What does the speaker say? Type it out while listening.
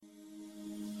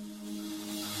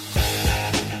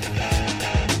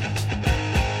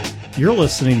You're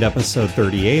listening to episode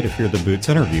 38 of Fear the Boots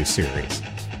interview series.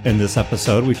 In this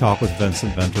episode, we talk with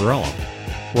Vincent Venturella.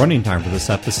 Running time for this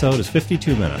episode is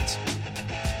 52 minutes.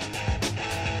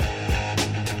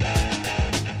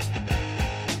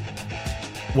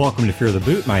 Welcome to Fear the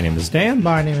Boot. My name is Dan.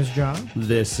 My name is John.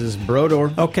 This is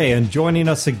Brodor. Okay, and joining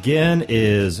us again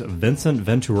is Vincent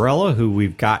Venturella, who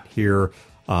we've got here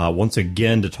once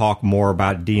again to talk more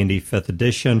about D&D 5th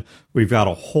Edition. We've got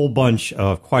a whole bunch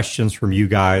of questions from you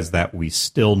guys that we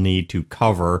still need to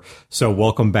cover. So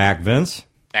welcome back, Vince.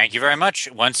 Thank you very much.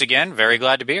 Once again, very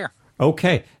glad to be here.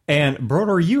 Okay, and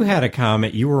Brodor, you had a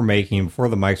comment you were making before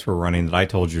the mics were running that I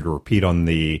told you to repeat on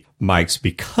the mics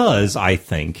because I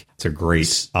think it's a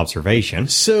great observation.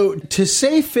 So to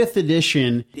say 5th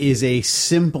edition is a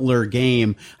simpler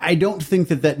game, I don't think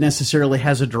that that necessarily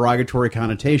has a derogatory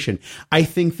connotation. I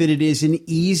think that it is an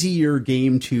easier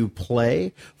game to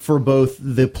play for both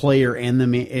the player and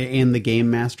the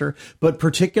game master, but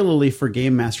particularly for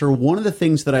game master. One of the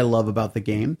things that I love about the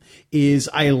game is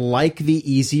I like the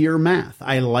easier math.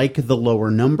 I like the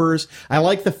lower numbers. I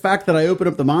like the fact that I open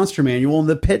up the monster manual and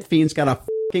the pit fiend's got a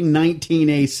 19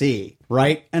 AC,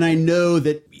 right? And I know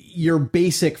that your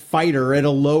basic fighter at a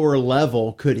lower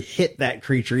level could hit that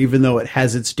creature, even though it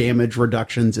has its damage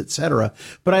reductions, etc.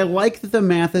 But I like that the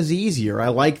math is easier. I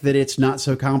like that it's not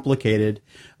so complicated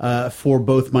for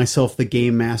both myself, the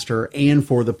game master, and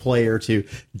for the player to,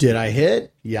 did I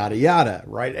hit? Yada, yada,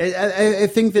 right? I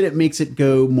think that it makes it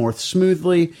go more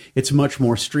smoothly. It's much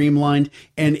more streamlined.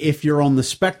 And if you're on the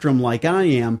spectrum like I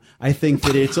am, I think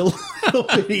that it's a little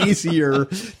bit easier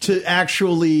to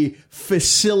actually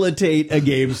facilitate a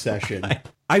game session.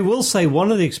 I will say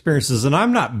one of the experiences, and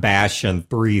I'm not bashing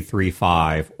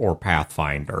 335 or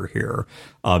Pathfinder here,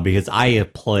 because I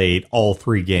have played all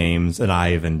three games and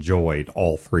I have enjoyed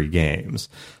all three games.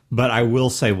 But I will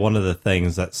say one of the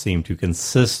things that seemed to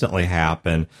consistently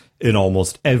happen in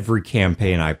almost every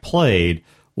campaign I played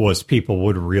was people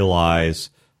would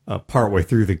realize partway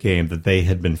through the game that they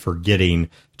had been forgetting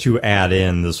to add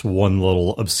in this one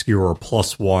little obscure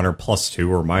 +1 or +2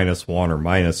 or -1 or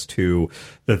 -2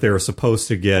 that they were supposed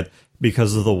to get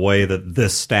because of the way that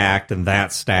this stacked and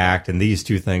that stacked and these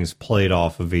two things played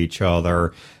off of each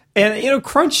other. And, you know,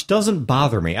 crunch doesn't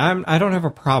bother me. I don't have a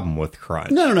problem with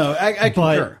crunch. No, I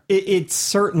concur. But it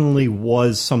certainly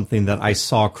was something that I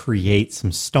saw create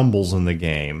some stumbles in the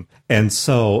game. And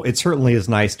so it certainly is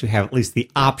nice to have at least the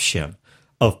option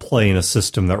of playing a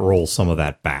system that rolls some of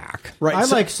that back. Right. I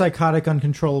like psychotic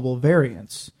uncontrollable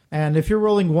variance. And if you're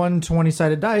rolling one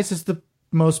 20-sided dice, it's the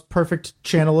most perfect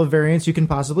channel of variance you can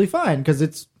possibly find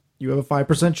because you have a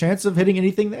 5% chance of hitting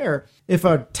anything there. If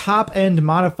a top-end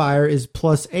modifier is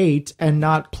 +8 and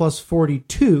not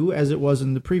 +42, as it was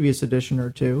in the previous edition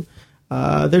or two,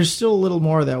 there's still a little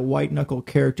more of that white-knuckle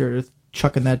character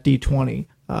chucking that D20.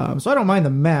 So I don't mind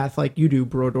the math like you do,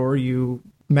 Brodor, you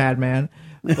madman.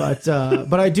 But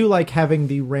I do like having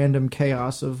the random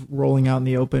chaos of rolling out in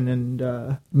the open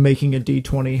and making a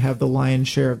D20 have the lion's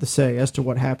share of the say as to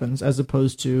what happens, as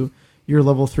opposed to your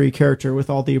level 3 character with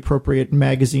all the appropriate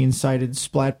magazine-sided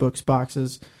Splatbooks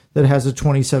boxes that has a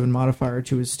 27 modifier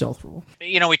to his stealth roll.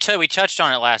 You know, we touched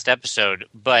on it last episode,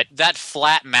 but that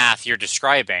flat math you're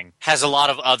describing has a lot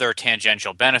of other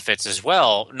tangential benefits as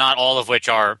well, not all of which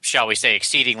are, shall we say,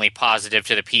 exceedingly positive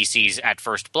to the PCs at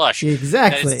first blush.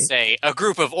 Exactly. That is to say, a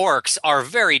group of orcs are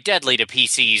very deadly to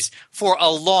PCs for a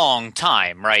long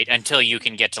time, right? Until you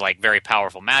can get to, like, very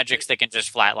powerful magics that can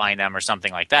just flatline them or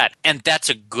something like that. And that's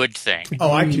a good thing.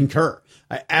 Oh, I concur.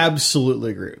 I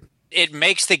absolutely agree. It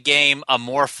makes the game a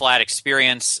more flat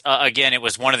experience. Again, it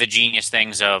was one of the genius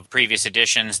things of previous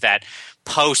editions that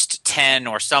post 10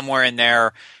 or somewhere in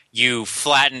there, you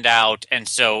flattened out, and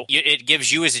so it gives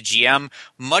you as a GM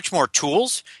much more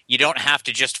tools. You don't have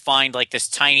to just find like this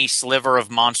tiny sliver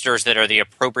of monsters that are the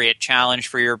appropriate challenge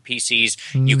for your PCs.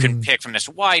 You can pick from this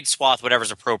wide swath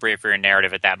whatever's appropriate for your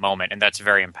narrative at that moment, and that's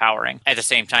very empowering. At the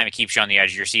same time, it keeps you on the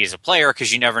edge of your seat as a player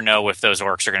because you never know if those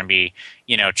orcs are going to be,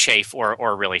 you know, chafe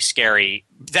or really scary.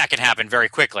 That can happen very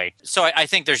quickly. So I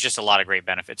think there's just a lot of great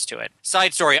benefits to it.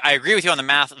 Side story, I agree with you on the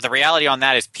math. The reality on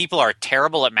that is people are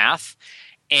terrible at math.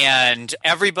 And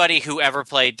everybody who ever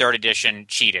played 3rd edition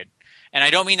cheated. And I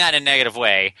don't mean that in a negative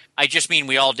way. I just mean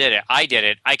we all did it. I did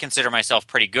it. I consider myself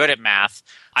pretty good at math.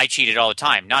 I cheated all the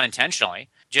time, not intentionally.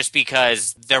 just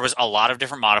because there was a lot of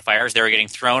different modifiers. They were getting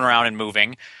thrown around and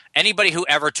moving. Anybody who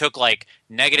ever took like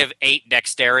 -8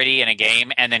 dexterity in a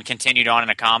game and then continued on in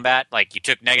a combat, like you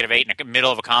took -8 in the middle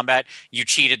of a combat, you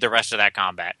cheated the rest of that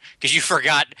combat because you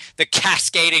forgot the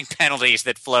cascading penalties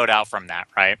that flowed out from that,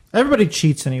 right? Everybody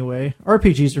cheats anyway.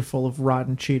 RPGs are full of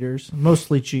rotten cheaters,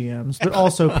 mostly GMs, but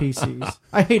also PCs.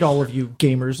 I hate all of you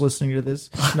gamers listening to this.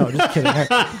 No, just kidding.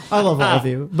 I love all of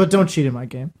you, but don't cheat in my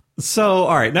game. So,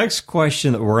 all right, next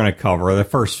question that we're going to cover, the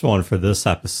first one for this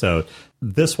episode.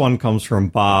 This one comes from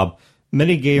Bob.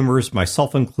 Many gamers,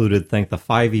 myself included, think the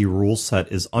 5e rule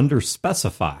set is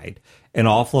underspecified and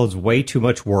offloads way too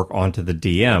much work onto the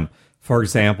DM. For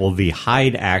example, the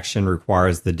hide action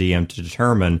requires the DM to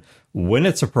determine when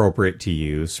it's appropriate to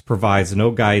use, provides no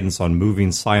guidance on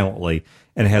moving silently,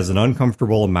 and has an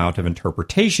uncomfortable amount of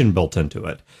interpretation built into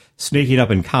it. Sneaking up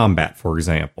in combat, for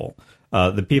example.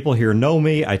 The people here know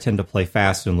me. I tend to play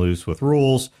fast and loose with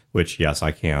rules, which, yes,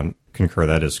 I can concur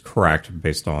that is correct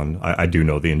based on, I do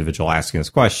know the individual asking this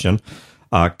question.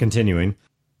 Continuing.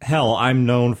 Hell, I'm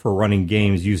known for running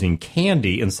games using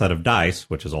candy instead of dice,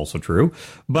 which is also true,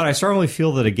 but I strongly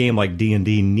feel that a game like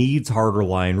D&D needs harder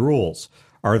line rules.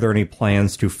 Are there any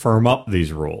plans to firm up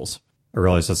these rules? I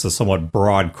realize that's a somewhat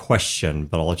broad question,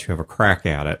 but I'll let you have a crack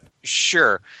at it.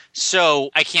 Sure.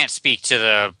 So I can't speak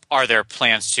to are there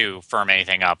plans to firm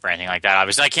anything up or anything like that.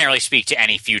 Obviously, I can't really speak to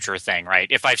any future thing, right?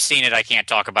 If I've seen it, I can't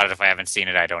talk about it. If I haven't seen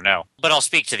it, I don't know. But I'll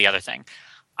speak to the other thing.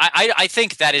 I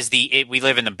think that is we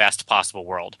live in the best possible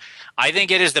world. I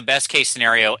think it is the best case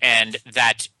scenario, and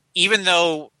that even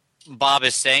though Bob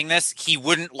is saying this, he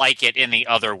wouldn't like it in the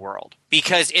other world.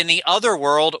 Because in the other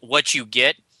world, what you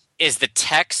get is the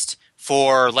text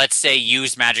for, let's say,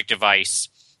 use magic device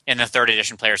in the 3rd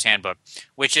edition player's handbook,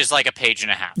 which is like a page and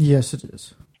a half. Yes, it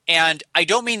is. And I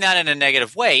don't mean that in a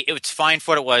negative way. It's fine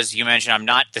for what it was. You mentioned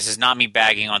this is not me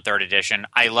bagging on 3rd edition.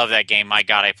 I love that game. My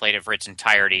God, I played it for its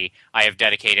entirety. I have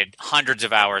dedicated hundreds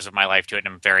of hours of my life to it, and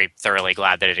I'm very thoroughly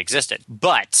glad that it existed.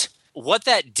 But what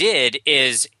that did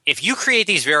is, if you create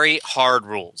these very hard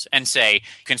rules and say,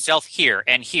 you can stealth here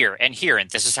and here and here, and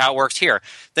this is how it works here,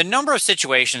 the number of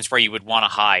situations where you would want to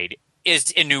hide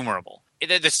is innumerable.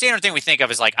 The standard thing we think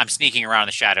of is like, I'm sneaking around in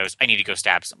the shadows, I need to go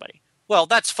stab somebody. Well,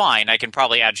 that's fine. I can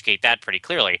probably educate that pretty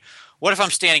clearly. What if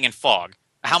I'm standing in fog?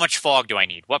 How much fog do I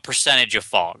need? What percentage of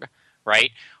fog,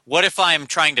 right? What if I'm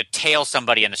trying to tail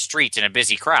somebody in the streets in a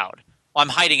busy crowd? Well, I'm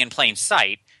hiding in plain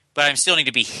sight, but I still need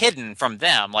to be hidden from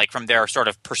them, like from their sort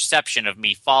of perception of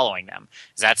me following them.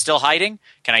 Is that still hiding?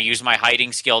 Can I use my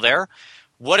hiding skill there?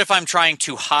 What if I'm trying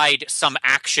to hide some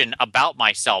action about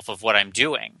myself of what I'm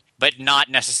doing, but not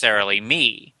necessarily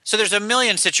me? So there's a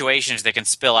million situations that can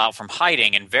spill out from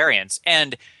hiding and variance.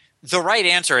 And the right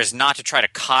answer is not to try to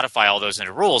codify all those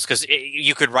into rules, because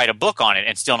you could write a book on it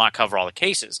and still not cover all the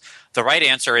cases. The right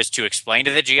answer is to explain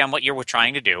to the GM what you're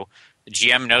trying to do. The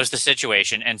GM knows the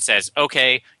situation and says,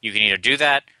 okay, you can either do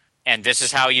that, and this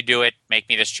is how you do it, make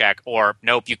me this check, or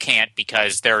nope, you can't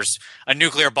because there's a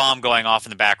nuclear bomb going off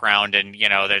in the background and you're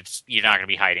not going to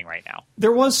be hiding right now.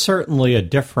 There was certainly a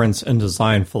difference in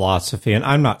design philosophy, and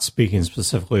I'm not speaking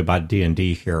specifically about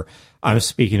D&D here. I'm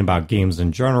speaking about games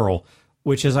in general,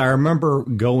 which is I remember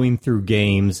going through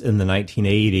games in the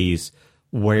 1980s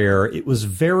where it was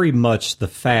very much the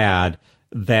fad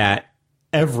that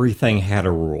everything had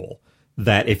a rule.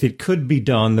 That if it could be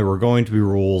done, there were going to be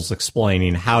rules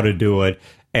explaining how to do it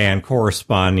and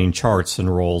corresponding charts and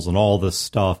rules and all this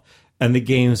stuff. And the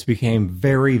games became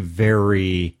very,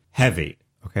 very heavy.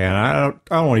 Okay, and I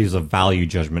don't want to use a value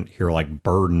judgment here like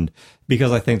burdened,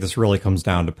 because I think this really comes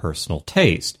down to personal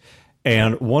taste.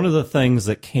 And one of the things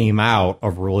that came out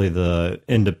of really the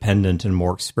independent and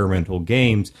more experimental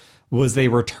games was they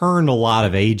returned a lot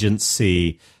of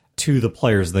agency to the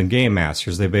players than game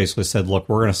masters. They basically said, look,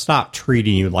 we're going to stop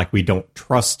treating you like we don't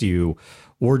trust you.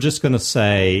 We're just going to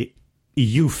say,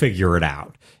 you figure it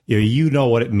out. You know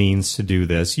what it means to do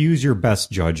this. Use your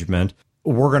best judgment.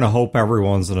 We're going to hope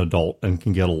everyone's an adult and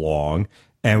can get along.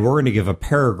 And we're going to give a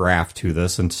paragraph to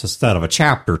this instead of a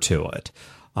chapter to it.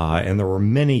 And there were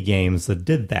many games that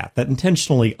did that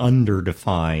intentionally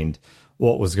underdefined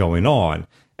what was going on.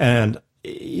 And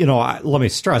let me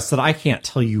stress that I can't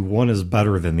tell you one is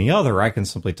better than the other. I can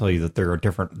simply tell you that there are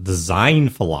different design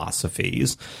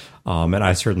philosophies. And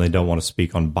I certainly don't want to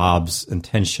speak on Bob's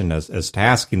intention as to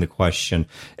asking the question.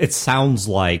 It sounds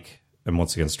like, and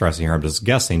once again stressing here, I'm just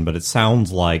guessing, but it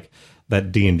sounds like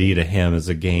that D&D to him is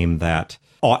a game that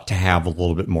ought to have a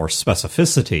little bit more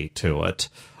specificity to it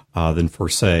than for,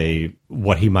 say,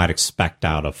 what he might expect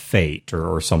out of Fate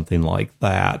or something like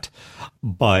that.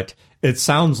 But it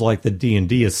sounds like the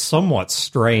D&D is somewhat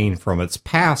straying from its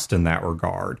past in that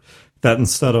regard. That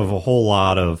instead of a whole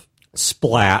lot of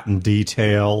splat and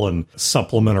detail and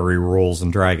supplementary rules in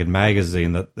Dragon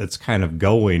Magazine, that it's kind of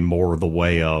going more the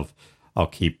way of, I'll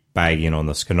keep bagging on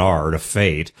the canard of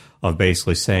Fate, of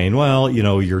basically saying, well,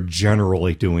 you're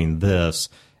generally doing this,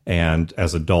 and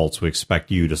as adults, we expect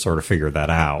you to sort of figure that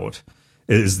out.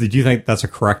 Do you think that's a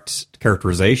correct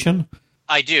characterization?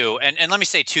 I do. And let me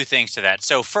say two things to that.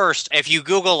 So first, if you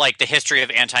Google like the history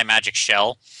of Anti-Magic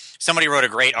Shell, somebody wrote a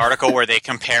great article where they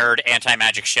compared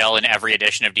Anti-Magic Shell in every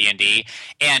edition of D&D,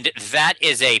 and that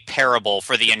is a parable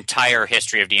for the entire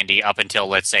history of D&D up until,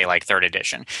 let's say, like 3rd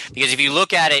edition. Because if you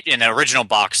look at it in the original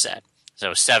box set,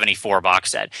 so 74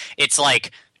 box set, it's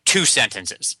like 2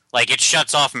 sentences. Like, it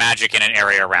shuts off magic in an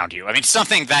area around you. I mean,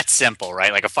 something that simple,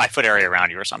 right? Like a 5-foot area around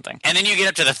you or something. And then you get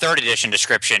up to the 3rd edition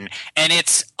description, and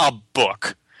it's a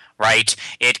book, right?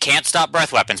 It can't stop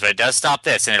breath weapons, but it does stop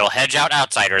this, and it'll hedge out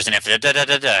outsiders, and if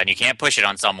and you can't push it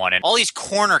on someone, and all these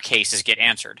corner cases get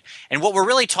answered. And what we're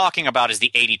really talking about is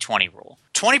the 80-20 rule.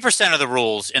 20% of the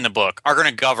rules in the book are going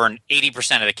to govern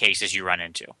 80% of the cases you run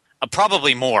into.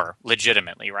 Probably more,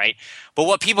 legitimately, right? But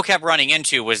what people kept running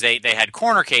into was they had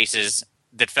corner cases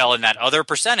that fell in that other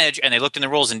percentage, and they looked in the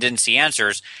rules and didn't see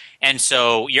answers. And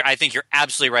so I think you're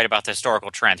absolutely right about the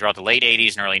historical trend. Throughout the late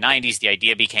 80s and early 90s, the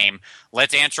idea became,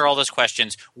 let's answer all those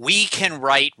questions. We can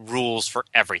write rules for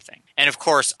everything. And of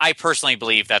course, I personally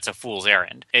believe that's a fool's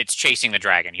errand. It's chasing the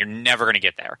dragon. You're never going to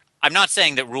get there. I'm not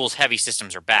saying that rules-heavy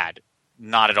systems are bad.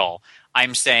 Not at all.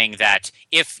 I'm saying that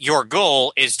if your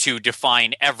goal is to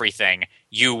define everything,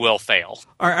 you will fail.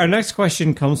 Our next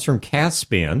question comes from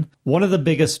Caspian. One of the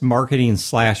biggest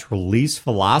marketing/release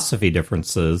philosophy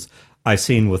differences I've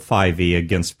seen with 5e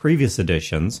against previous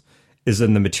editions is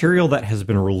in the material that has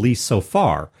been released so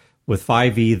far. With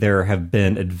 5e, there have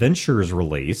been adventures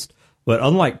released, but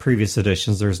unlike previous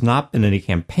editions, there's not been any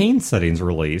campaign settings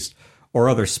released or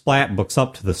other splat books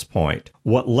up to this point.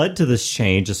 What led to this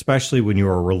change, especially when you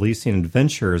are releasing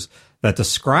adventures that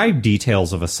describe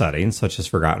details of a setting, such as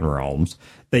Forgotten Realms,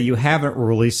 that you haven't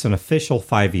released an official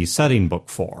 5e setting book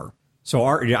for? So,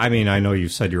 I know you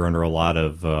said you're under a lot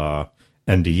of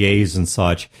NDAs and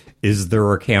such. Is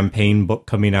there a campaign book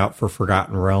coming out for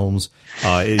Forgotten Realms?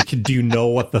 Do you know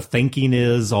what the thinking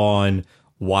is on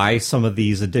why some of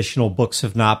these additional books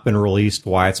have not been released,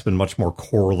 why it's been much more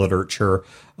core literature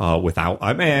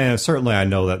certainly I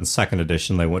know that in 2nd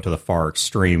edition they went to the far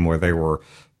extreme where they were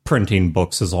printing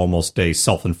books as almost a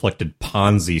self-inflicted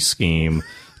Ponzi scheme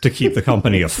to keep the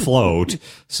company afloat.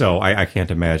 So I can't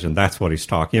imagine that's what he's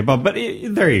talking about. But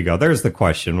there you go. There's the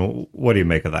question. What do you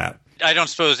make of that? I don't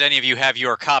suppose any of you have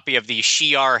your copy of the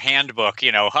Shi'ar handbook,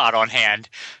 hot on hand,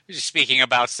 speaking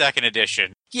about 2nd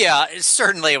edition. Yeah,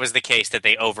 certainly it was the case that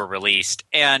they over-released.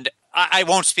 And I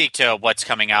won't speak to what's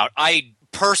coming out.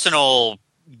 Personal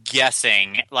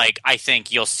guessing, I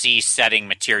think you'll see setting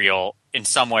material in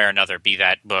some way or another, be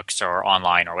that books or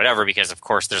online or whatever, because, of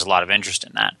course, there's a lot of interest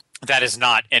in that. That is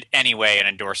not in any way an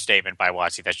endorsed statement by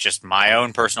WotC. That's just my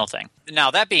own personal thing.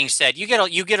 Now, that being said, you get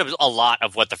a lot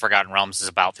of what the Forgotten Realms is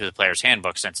about through the player's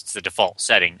handbook, since it's the default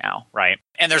setting now, right?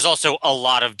 And there's also a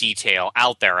lot of detail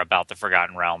out there about the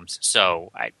Forgotten Realms.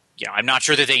 So I'm not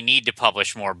sure that they need to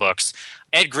publish more books.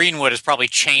 Ed Greenwood is probably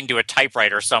chained to a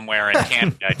typewriter somewhere in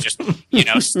Canada, just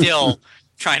still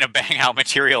trying to bang out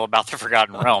material about the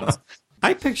Forgotten Realms.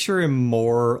 I picture him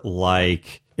more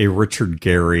like a Richard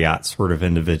Garriott sort of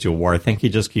individual, where I think he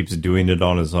just keeps doing it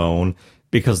on his own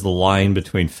because the line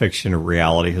between fiction and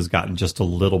reality has gotten just a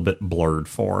little bit blurred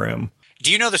for him.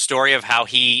 Do you know the story of how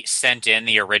he sent in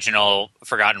the original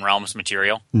Forgotten Realms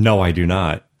material? No, I do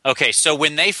not. Okay, so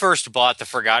when they first bought the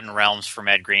Forgotten Realms from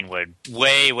Ed Greenwood,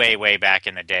 way, way, way back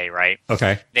in the day, right?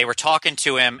 Okay. They were talking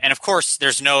to him, and of course,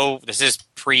 this is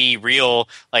pre-real,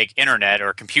 internet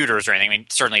or computers or anything. I mean,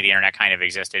 certainly the internet kind of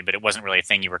existed, but it wasn't really a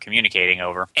thing you were communicating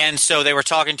over. And so they were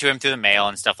talking to him through the mail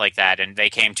and stuff like that, and they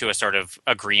came to a sort of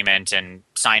agreement and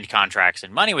signed contracts,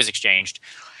 and money was exchanged.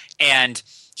 And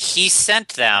he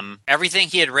sent them everything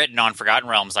he had written on Forgotten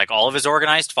Realms, like all of his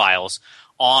organized files,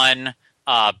 on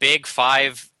big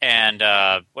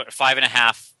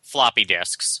 5.5 floppy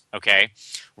disks, okay,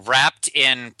 wrapped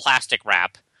in plastic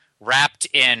wrap, wrapped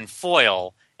in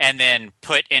foil, and then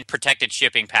put in protected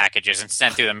shipping packages and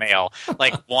sent through the mail,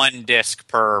 like 1 disc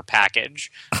per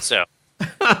package. So,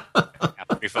 yeah,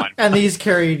 pretty fun. And these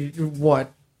carried,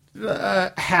 what,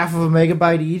 half of a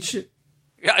megabyte each?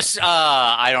 Yes,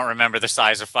 I don't remember the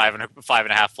size of 5.5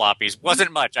 floppies.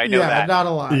 Wasn't much, I know that. Yeah, not a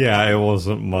lot. Yeah, it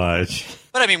wasn't much.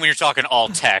 But I mean, when you're talking all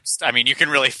text, I mean, you can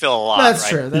really fill a lot, That's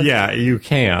right? true. That's true. You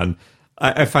can.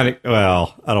 I find it,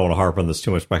 well, I don't want to harp on this too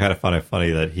much, but I kind of find it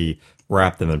funny that he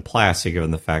wrapped them in plastic,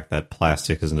 given the fact that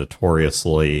plastic is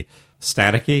notoriously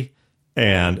staticky,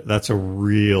 and that's a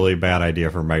really bad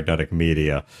idea for magnetic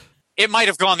media. It might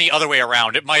have gone the other way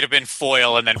around. It might have been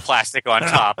foil and then plastic on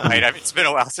top. Right? I mean, it's been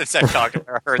a while since I've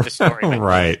heard the story.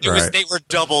 Right. They were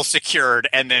double secured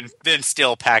and then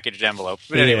still packaged envelope.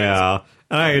 But anyways. Yeah.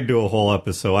 And I could do a whole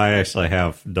episode. I actually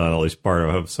have done at least part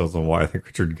of episodes on why I think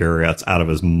Richard Garriott's out of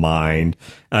his mind.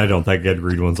 And I don't think Ed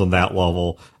Reedwin's on that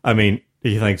level. I mean,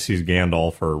 he thinks he's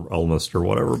Gandalf or Elmist or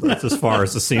whatever, but that's as far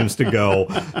as it seems to go.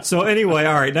 So anyway,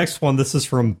 all right, next one. This is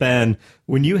from Ben.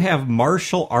 When you have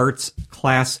martial arts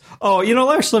class... Oh,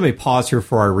 actually, let me pause here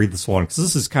before I read this one, because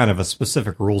this is kind of a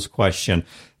specific rules question.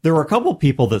 There were a couple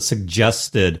people that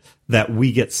suggested that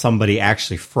we get somebody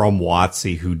actually from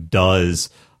WotC who does...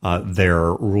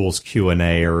 their rules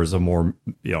Q&A, or is a more,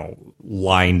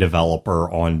 line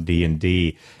developer on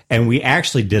D&D. And we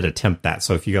actually did attempt that.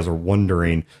 So if you guys are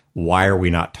wondering, why are we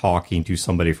not talking to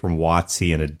somebody from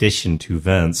WotC in addition to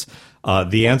Vince?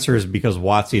 The answer is because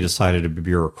WotC decided to be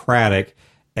bureaucratic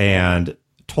and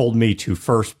told me to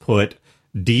first put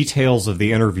details of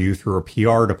the interview through a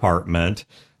PR department,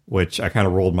 which I kind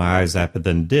of rolled my eyes at, but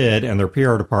then did. And their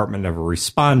PR department never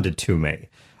responded to me.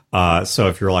 So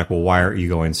if you're like, well, why aren't you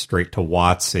going straight to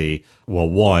WotC? Well,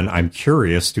 one, I'm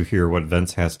curious to hear what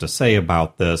Vince has to say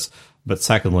about this. But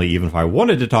secondly, even if I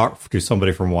wanted to talk to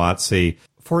somebody from WotC,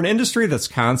 for an industry that's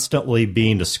constantly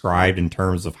being described in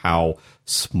terms of how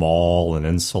small and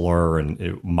insular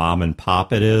and mom and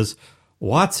pop it is,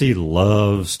 WotC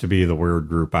loves to be the weird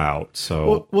group out.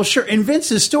 So well, sure. And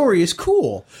Vince's story is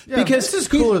cool because this is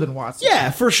cooler than WotC.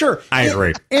 Yeah, for sure. I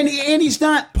agree. And he's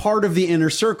not part of the inner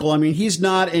circle. I mean, he's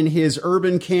not in his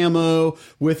urban camo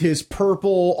with his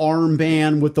purple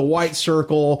armband with the white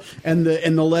circle and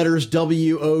the letters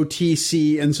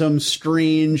WOTC in some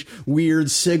strange,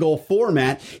 weird sigil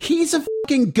format. He's a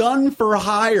fucking gun for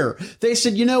hire. They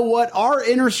said, you know what? Our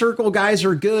inner circle guys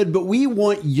are good, but we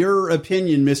want your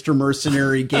opinion, Mr.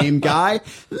 Mercenary game guy.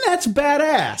 That's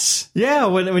badass. Yeah,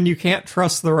 when you can't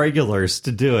trust the regulars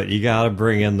to do it, you got to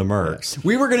bring in the mercs.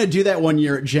 We were going to do that one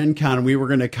year at Gen Con, and we were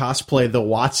going to cosplay the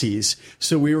WotCs.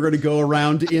 So we were going to go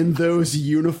around in those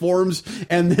uniforms,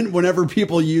 and then whenever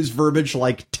people use verbiage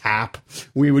like tap,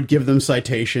 we would give them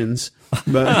citations.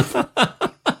 But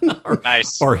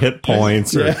nice. Or hit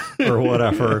points or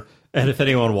whatever. And if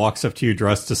anyone walks up to you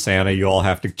dressed as Santa, you all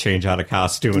have to change out of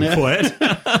costume and quit.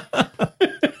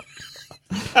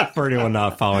 For anyone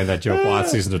not following that joke,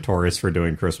 WotC's notorious for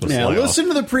doing Christmas layoffs. Listen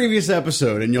to the previous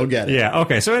episode and you'll get it. Yeah,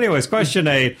 okay. So anyways, question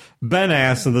 8. Ben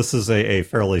asks, and this is a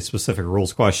fairly specific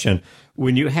rules question.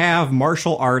 When you have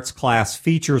martial arts class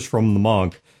features from the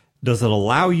monk, does it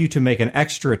allow you to make an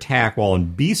extra attack while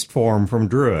in beast form from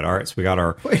druid? All right, so we got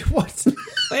our... Wait, what?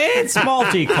 It's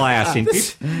multi-classing.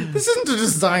 This isn't a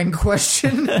design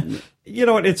question. You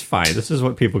know what? It's fine. This is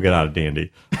what people get out of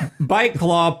D&D. Bite,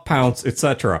 claw, pounce,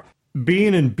 etc.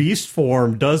 Being in beast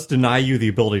form does deny you the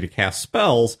ability to cast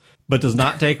spells, but does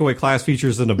not take away class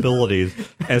features and abilities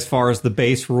as far as the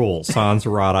base rules. Sans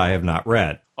errata I have not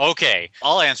read. Okay,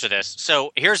 I'll answer this.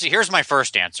 So here's my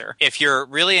first answer. If you're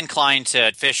really inclined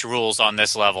to fish rules on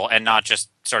this level and not just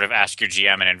sort of ask your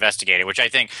GM and investigate it, which I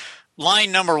think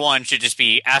line number 1 should just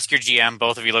be ask your GM,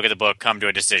 both of you look at the book, come to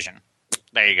a decision.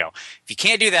 There you go. If you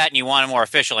can't do that and you want a more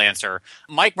official answer,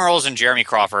 Mike Merles and Jeremy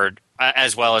Crawford,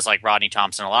 as well as like Rodney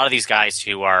Thompson, a lot of these guys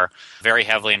who are very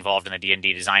heavily involved in the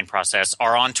D&D design process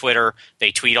are on Twitter.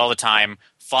 They tweet all the time.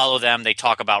 Follow them. They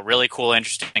talk about really cool,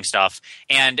 interesting stuff.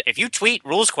 And if you tweet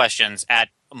rules questions at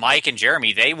Mike and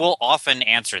Jeremy, they will often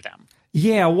answer them.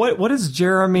 Yeah, what is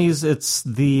Jeremy's? It's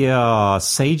the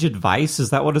Sage Advice.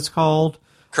 Is that what it's called?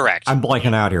 Correct. I'm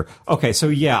blanking out here. Okay, so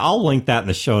yeah, I'll link that in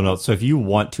the show notes. So if you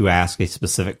want to ask a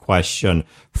specific question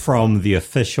from the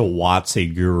official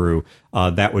WotC guru,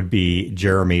 that would be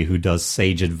Jeremy, who does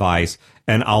Sage Advice,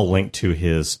 and I'll link to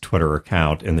his Twitter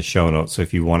account in the show notes. So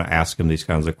if you want to ask him these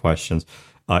kinds of questions.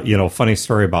 Funny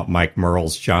story about Mike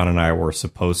Merles. John and I were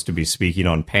supposed to be speaking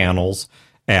on panels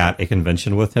at a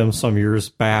convention with him some years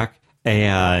back,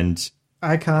 and...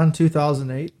 Icon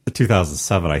 2008?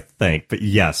 2007, I think. But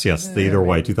yes, either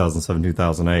way, 2007,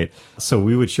 2008. So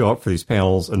we would show up for these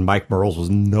panels, and Mike Merles was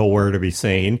nowhere to be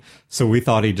seen. So we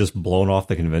thought he'd just blown off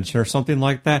the convention or something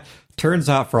like that. Turns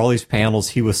out for all these panels,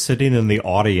 he was sitting in the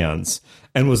audience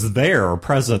and was there,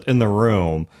 present in the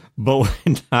room, but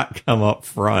would not come up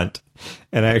front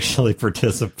and actually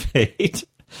participate.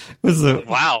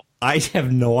 Wow. I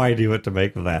have no idea what to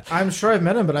make of that. I'm sure I've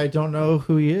met him, but I don't know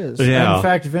who he is. Yeah. In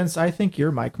fact, Vince, I think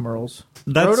you're Mike Merles.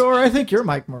 That's- Rodor, I think you're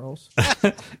Mike Merles.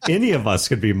 Any of us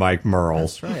could be Mike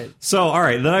Merles. That's right. So, all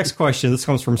right, the next question. This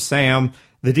comes from Sam.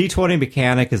 The D20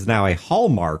 mechanic is now a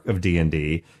hallmark of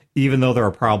D&D, even though there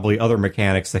are probably other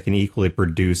mechanics that can equally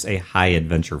produce a high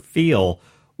adventure feel.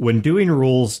 When doing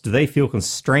rules, do they feel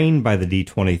constrained by the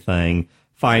D20 thing,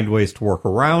 find ways to work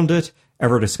around it,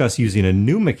 ever discuss using a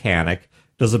new mechanic?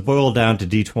 Does it boil down to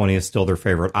D20 is still their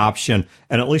favorite option?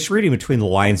 And at least reading between the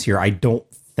lines here, I don't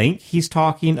think he's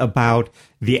talking about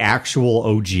the actual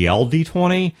OGL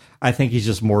D20. I think he's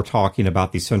just more talking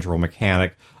about the central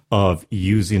mechanic of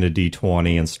using a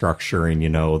D20 and structuring, you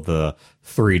know, the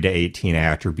 3 to 18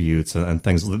 attributes and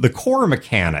things. The core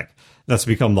mechanic that's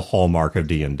become the hallmark of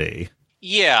D&D.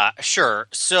 Yeah, sure.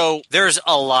 So there's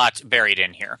a lot buried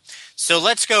in here. So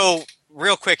let's go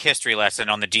real quick history lesson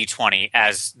on the D20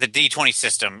 as the D20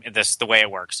 system, the way it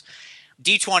works.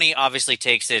 D20 obviously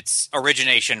takes its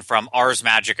origination from Ars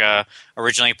Magica,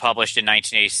 originally published in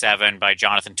 1987 by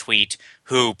Jonathan Tweet,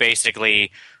 who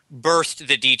basically birthed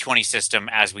the D20 system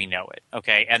as we know it.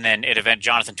 Okay, and then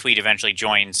Jonathan Tweet eventually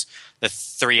joins the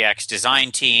 3X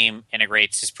design team,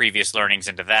 integrates his previous learnings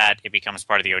into that. It becomes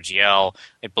part of the OGL.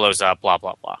 It blows up. Blah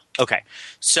blah blah. Okay,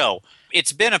 so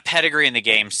it's been a pedigree in the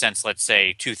game since, let's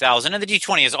say, 2000, and the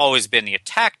D20 has always been the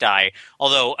attack die.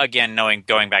 Although, again,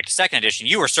 going back to second edition,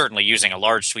 you were certainly using a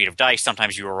large suite of dice.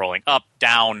 Sometimes you were rolling up,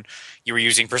 down. You were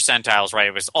using percentiles. Right?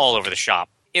 It was all over the shop.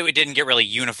 It didn't get really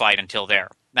unified until there.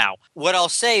 Now, what I'll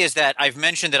say is that I've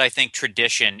mentioned that I think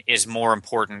tradition is more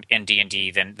important in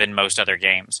D&D than most other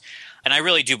games. And I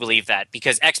really do believe that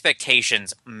because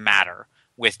expectations matter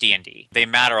with D&D. They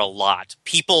matter a lot.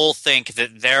 People think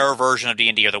that their version of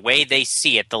D&D or the way they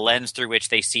see it, the lens through which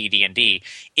they see D&D,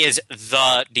 is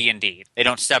the D&D. They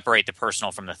don't separate the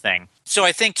personal from the thing. So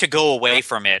I think to go away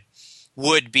from it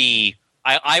would be,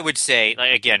 I would say,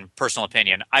 again, personal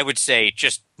opinion, I would say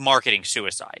just marketing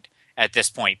suicide at this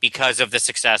point because of the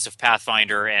success of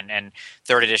Pathfinder and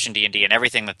third edition D&D and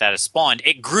everything that has spawned.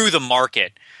 It grew the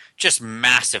market just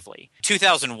massively.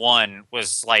 2001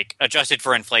 was like adjusted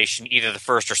for inflation, either the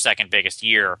first or second biggest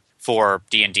year for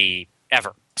D&D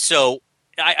ever. So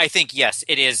I think, yes,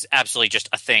 it is absolutely just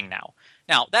a thing now.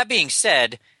 Now, that being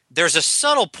said, there's a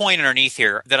subtle point underneath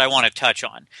here that I want to touch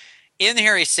on. In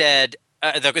here he said,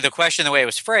 the question, the way it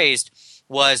was phrased,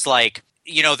 was like,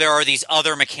 you know, there are these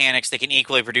other mechanics that can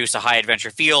equally produce a high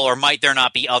adventure feel, or might there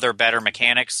not be other better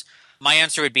mechanics? My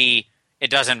answer would be, it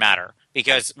doesn't matter,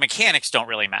 because mechanics don't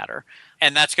really matter.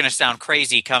 And that's going to sound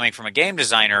crazy coming from a game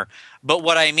designer, but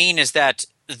what I mean is that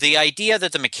the idea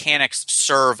that the mechanics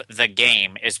serve the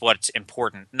game is what's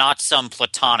important, not some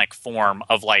platonic form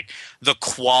of like the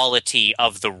quality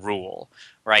of the rule,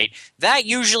 right? That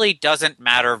usually doesn't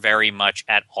matter very much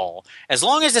at all. As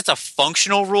long as it's a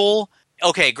functional rule,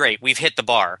 okay, great, we've hit the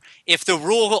bar. If the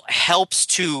rule helps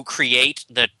to create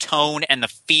the tone and the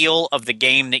feel of the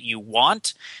game that you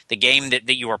want, the game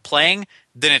that you are playing,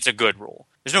 then it's a good rule.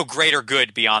 There's no greater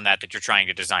good beyond that you're trying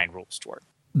to design rules toward.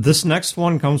 This next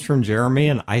one comes from Jeremy,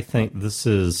 and I think this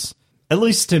is, at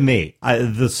least to me,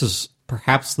 this is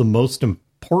perhaps the most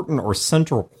important or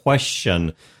central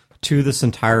question to this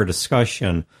entire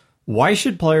discussion. Why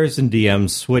should players and DMs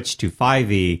switch to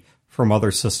 5e from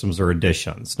other systems or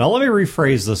editions? Now, let me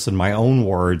rephrase this in my own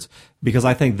words, because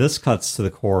I think this cuts to the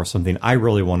core of something I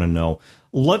really want to know.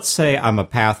 Let's say I'm a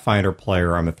Pathfinder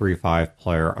player, I'm a 3.5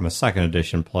 player, I'm a 2nd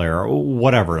edition player,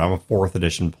 whatever, I'm a 4th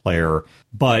edition player,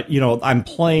 but, you know, I'm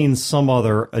playing some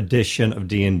other edition of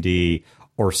D&D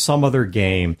or some other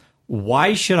game.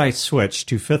 Why should I switch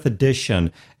to 5th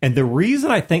edition? And the reason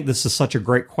I think this is such a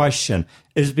great question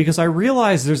is because I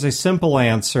realize there's a simple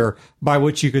answer by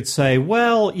which you could say,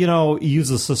 well, you know, use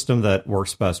a system that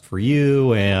works best for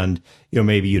you, and, you know,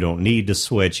 maybe you don't need to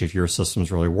switch if your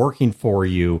system's really working for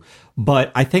you. But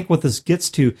I think what this gets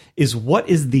to is, what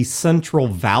is the central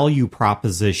value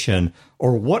proposition,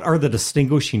 or what are the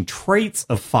distinguishing traits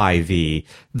of 5e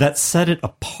that set it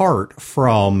apart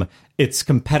from its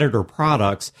competitor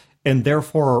products, and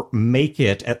therefore make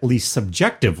it, at least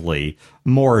subjectively,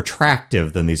 more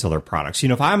attractive than these other products? You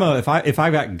know, if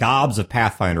I've got gobs of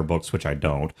Pathfinder books, which I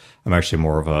don't, I'm actually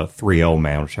more of a 3.0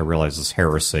 man, which I realize is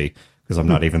heresy because I'm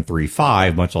not even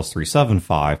 3.5, much less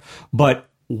 3.75. But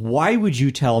why would you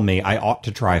tell me I ought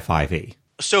to try 5e?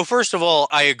 So first of all,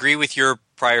 I agree with your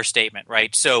prior statement,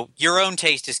 right? So your own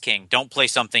taste is king. Don't play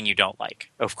something you don't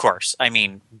like, of course. I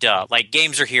mean, duh. Like,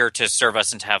 games are here to serve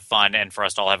us and to have fun and for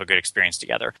us to all have a good experience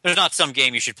together. There's not some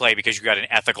game you should play because you got an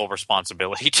ethical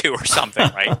responsibility to or something,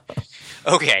 right?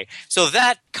 Okay, so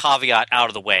that caveat out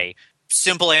of the way.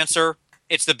 Simple answer,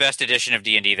 it's the best edition of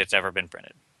D&D that's ever been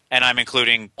printed. And I'm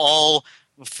including all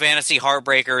fantasy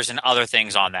heartbreakers and other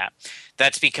things on that.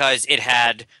 That's because it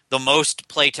had the most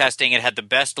playtesting. It had the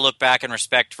best look back and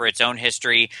respect for its own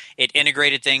history. It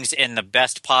integrated things in the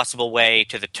best possible way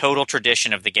to the total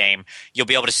tradition of the game. You'll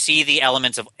be able to see the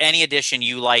elements of any edition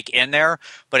you like in there,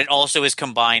 but it also is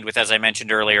combined with, as I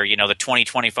mentioned earlier, the 20,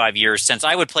 25 years since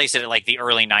I would place it at like the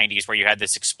early 90s where you had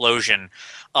this explosion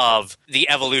of the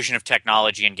evolution of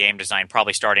technology and game design,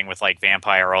 probably starting with like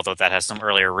Vampire, although that has some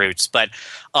earlier roots, but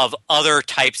of other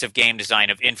types of game design,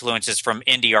 of influences from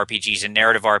indie RPGs and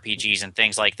narrative RPGs and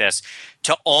things like this,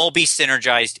 to all be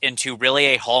synergized into really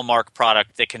a hallmark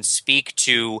product that can speak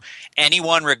to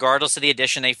anyone regardless of the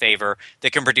edition they favor,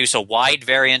 that can produce a wide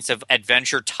variance of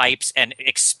adventure types and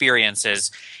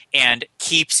experiences, and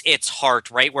keeps its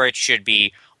heart right where it should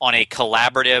be on a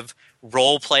collaborative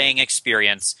role-playing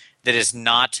experience that is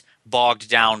not bogged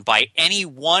down by any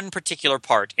one particular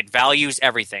part. It values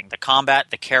everything: the combat,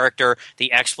 the character,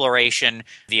 the exploration,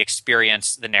 the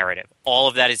experience, the narrative. All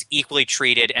of that is equally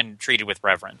treated, and treated with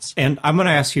reverence. And I'm going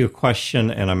to ask you a question,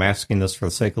 and I'm asking this for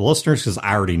the sake of the listeners because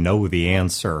I already know the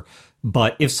answer.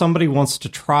 But if somebody wants to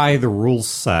try the rule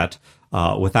set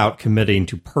without committing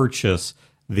to purchase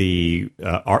the,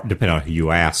 depending on who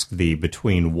you ask, the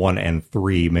between 1 and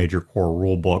 3 major core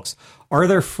rule books, are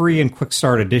there free and quick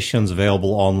start editions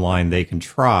available online they can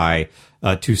try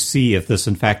to see if this,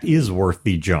 in fact, is worth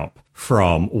the jump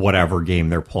from whatever game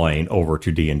they're playing over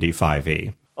to D&D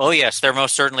 5e? Oh, yes, there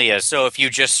most certainly is. So if you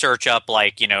just search up,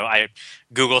 like,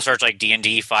 Google search like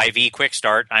D&D 5e Quick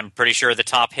Start, I'm pretty sure the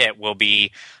top hit will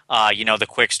be, the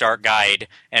Quick Start guide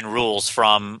and rules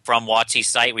from WotC's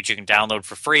site, which you can download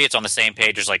for free. It's on the same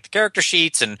page as like the character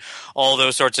sheets and all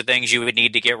those sorts of things you would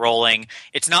need to get rolling.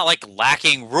 It's not like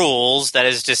lacking rules. That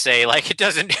is to say, like, it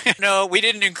doesn't, we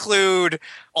didn't include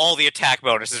all the attack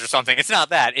bonuses or something. It's not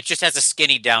that. It just has a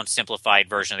skinny down, simplified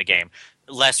version of the game.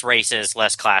 Less races,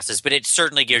 less classes, but it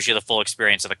certainly gives you the full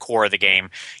experience of the core of the game.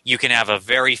 You can have a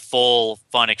very full,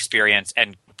 fun experience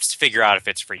and figure out if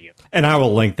it's for you. And I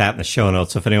will link that in the show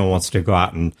notes if anyone wants to go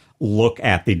out and look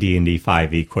at the D&D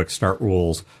 5e Quick Start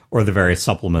rules or the various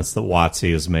supplements that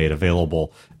WotC has made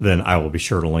available. Then I will be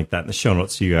sure to link that in the show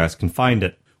notes so you guys can find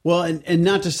it. Well, and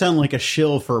not to sound like a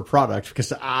shill for a product,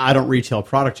 because I don't retail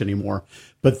product anymore,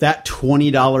 but that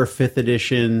 $20 5th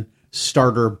edition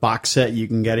starter box set you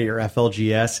can get at your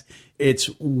FLGS, it's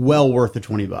well worth the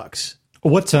 $20.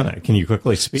 What's in it? Can you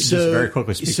quickly speak? Just very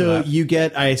quickly speak to that. So you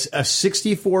get a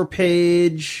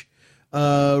 64-page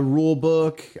rule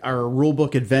book or rule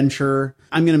book adventure.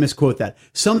 I'm going to misquote that.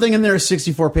 Something in there is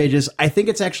 64 pages. I think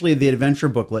it's actually the adventure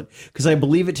booklet because I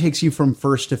believe it takes you from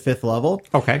 1st to 5th level.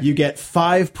 Okay. You get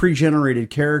 5 pre-generated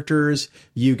characters.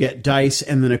 You get dice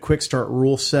and then a quick start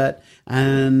rule set.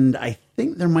 And I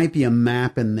think there might be a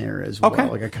map in there as well,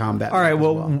 like a combat. All right,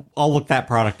 well, I'll look that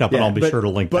product up and I'll be sure to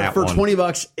link that one. But for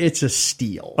 $20, it's a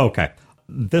steal. Okay.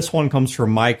 This one comes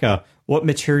from Micah. What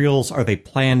materials are they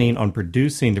planning on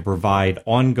producing to provide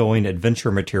ongoing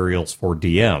adventure materials for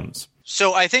DMs?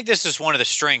 So I think this is one of the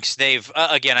strengths. They've,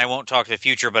 again, I won't talk to the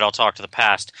future, but I'll talk to the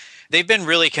past. They've been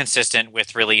really consistent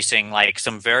with releasing like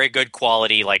some very good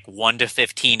quality, like 1 to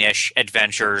 15-ish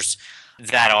adventures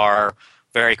that are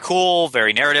very cool,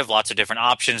 very narrative, lots of different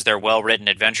options. They're well-written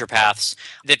adventure paths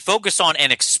that focus on and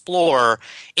explore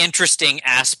interesting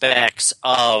aspects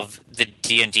of the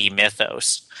D&D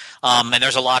mythos. And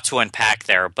there's a lot to unpack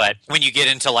there. But when you get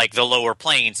into like the lower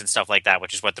planes and stuff like that,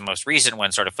 which is what the most recent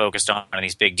one sort of focused on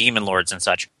these big demon lords and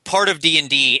such, part of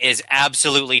D&D is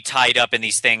absolutely tied up in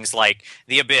these things like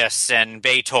the Abyss and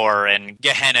Baator and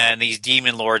Gehenna and these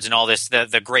demon lords and all this,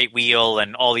 the Great Wheel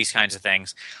and all these kinds of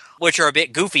things, which are a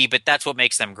bit goofy, but that's what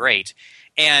makes them great.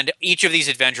 And each of these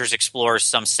adventures explores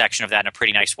some section of that in a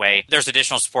pretty nice way. There's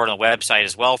additional support on the website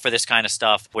as well for this kind of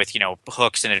stuff with,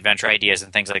 hooks and adventure ideas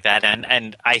and things like that.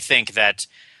 And I think that,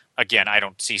 again, I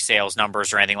don't see sales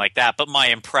numbers or anything like that, but my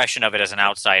impression of it as an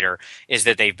outsider is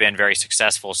that they've been very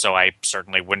successful, so I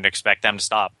certainly wouldn't expect them to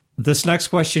stop. This next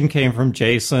question came from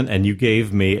Jason, and you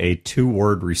gave me a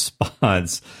 2-word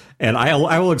response. And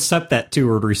I will accept that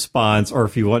 2-word response, or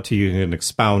if you want to, you can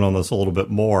expound on this a little bit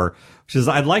more, which is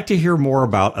I'd like to hear more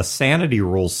about a sanity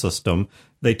rule system.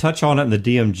 They touch on it in the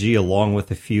DMG along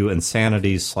with a few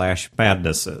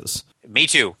insanities/madnesses. Me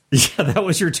too. Yeah, that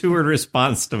was your 2-word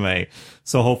response to me.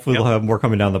 So hopefully we'll have more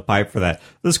coming down the pipe for that.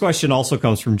 This question also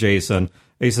comes from Jason.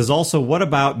 He says, also, what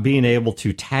about being able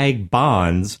to tag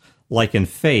bonds like in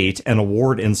Fate and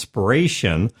award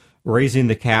inspiration, raising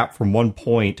the cap from 1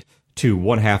 point to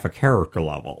 1/2 a character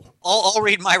level. I'll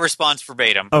read my response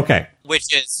verbatim. Okay.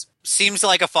 Which is, seems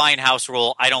like a fine house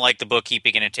rule. I don't like the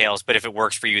bookkeeping it entails, but if it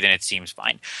works for you, then it seems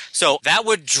fine. So that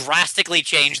would drastically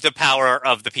change the power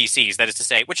of the PCs, that is to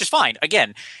say, which is fine.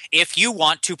 Again, if you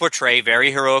want to portray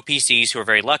very heroic PCs who are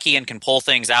very lucky and can pull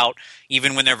things out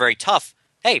even when they're very tough,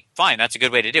 hey, fine, that's a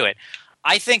good way to do it.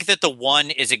 I think that the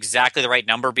 1 is exactly the right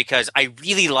number because I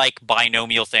really like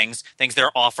binomial things that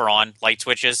are off or on, light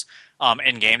switches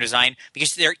in game design,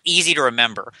 because they're easy to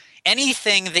remember.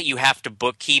 Anything that you have to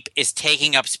bookkeep is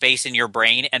taking up space in your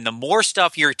brain, and the more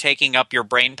stuff you're taking up your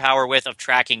brain power with of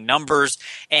tracking numbers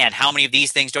and how many of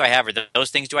these things do I have or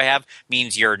those things do I have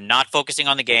means you're not focusing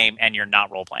on the game and you're not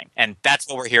role-playing. And that's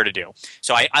what we're here to do.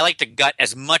 So I like to gut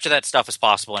as much of that stuff as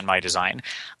possible in my design.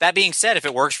 That being said, if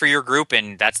it works for your group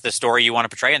and that's the story you want to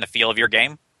portray and the feel of your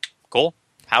game, cool.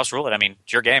 House rule it. I mean,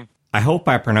 it's your game. I hope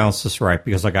I pronounced this right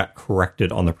because I got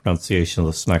corrected on the pronunciation of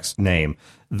this next name.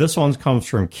 This one comes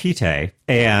from Kite,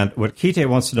 and what Kite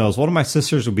wants to know is one of my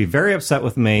sisters would be very upset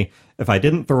with me if I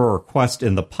didn't throw a request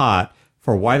in the pot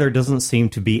for why there doesn't seem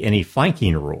to be any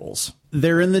flanking rules.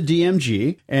 They're in the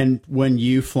DMG, and when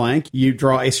you flank, you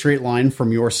draw a straight line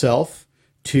from yourself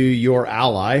to your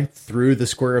ally through the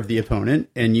square of the opponent,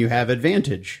 and you have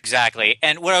advantage. Exactly.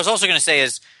 And what I was also going to say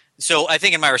is, so I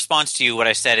think in my response to you, what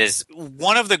I said is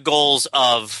one of the goals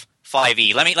of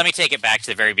 5e. Let me take it back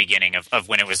to the very beginning of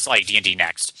when it was like D&D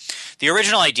Next. The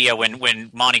original idea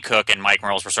when Monty Cook and Mike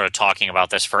Merles were sort of talking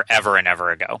about this forever and ever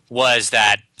ago was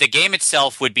that the game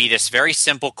itself would be this very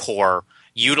simple core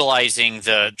utilizing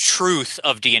the truth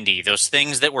of D&D, those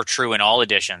things that were true in all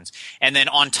editions. And then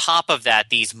on top of that,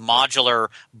 these modular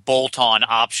bolt-on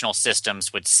optional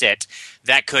systems would sit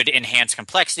that could enhance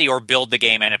complexity or build the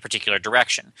game in a particular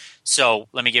direction. So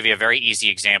let me give you a very easy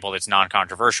example that's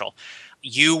non-controversial.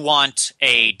 You want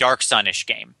a Dark Sun-ish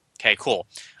game. Okay, cool.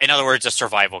 In other words, a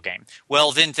survival game.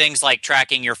 Well, then things like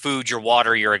tracking your food, your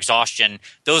water, your exhaustion,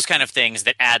 those kind of things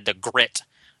that add the grit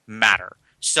matter.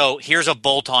 So here's a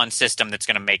bolt-on system that's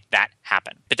going to make that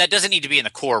happen. But that doesn't need to be in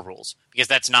the core rules because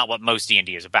that's not what most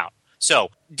D&D is about. So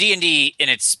D&D in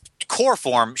its core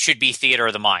form should be theater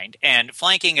of the mind. And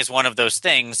flanking is one of those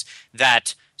things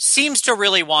that seems to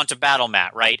really want a battle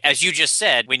mat, right? As you just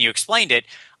said, when you explained it,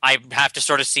 I have to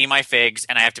sort of see my figs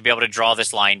and I have to be able to draw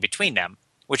this line between them,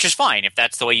 which is fine. If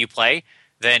that's the way you play,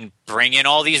 then bring in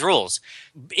all these rules.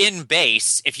 In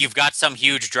base, if you've got some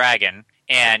huge dragon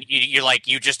and you're like,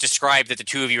 you just described that the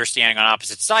two of you are standing on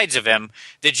opposite sides of him,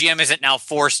 the GM isn't now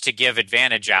forced to give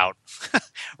advantage out,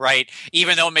 right?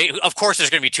 Even though, of course, there's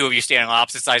going to be two of you standing on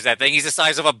opposite sides of that thing. He's the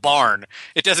size of a barn.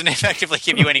 It doesn't effectively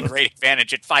give you any great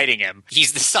advantage at fighting him.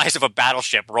 He's the size of a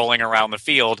battleship rolling around the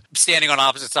field. Standing on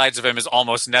opposite sides of him is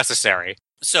almost necessary.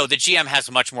 So the GM has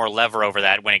much more lever over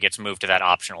that when it gets moved to that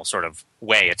optional sort of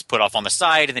way. It's put off on the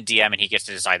side in the DM, and he gets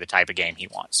to decide the type of game he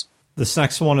wants. This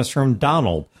next one is from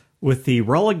Donald. With the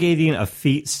relegating of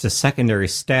feats to secondary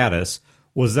status,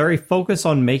 was there a focus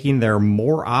on making there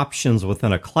more options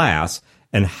within a class,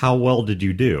 and how well did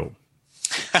you do?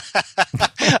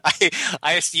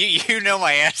 You know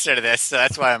my answer to this, so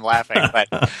that's why I'm laughing. But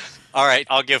all right,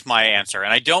 I'll give my answer,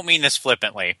 and I don't mean this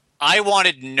flippantly. I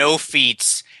wanted no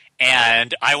feats,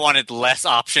 and I wanted less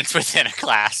options within a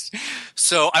class.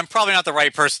 So I'm probably not the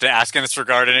right person to ask in this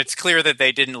regard, and it's clear that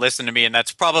they didn't listen to me, and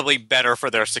that's probably better for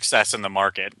their success in the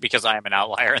market, because I am an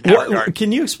outlier in that regard.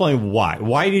 Can you explain why?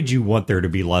 Why did you want there to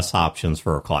be less options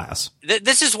for a class?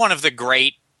 This is one of the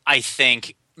great, I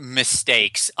think,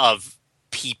 mistakes of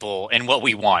people and what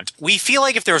we want. We feel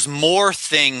like if there's more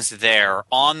things there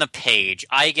on the page,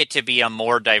 I get to be a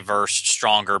more diverse,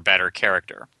 stronger, better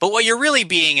character. But what you're really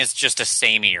being is just a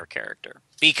sameier character.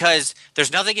 Because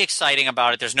there's nothing exciting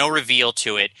about it. There's no reveal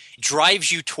to it. It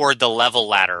drives you toward the level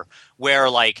ladder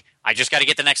where, like, I just got to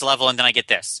get the next level and then I get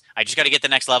this. I just got to get the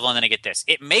next level and then I get this.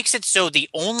 It makes it so the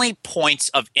only points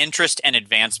of interest and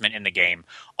advancement in the game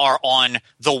are on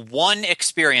the one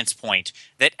experience point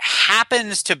that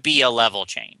happens to be a level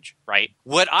change, right?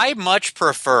 What I much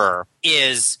prefer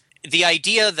is the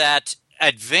idea that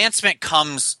advancement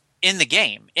comes in the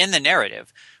game, in the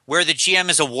narrative, where the GM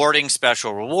is awarding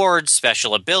special rewards,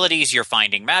 special abilities, you're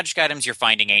finding magic items, you're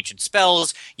finding ancient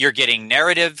spells, you're getting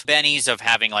narrative bennies of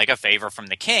having like a favor from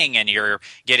the king, and you're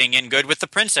getting in good with the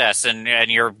princess, and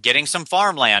you're getting some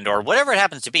farmland, or whatever it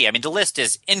happens to be. I mean, the list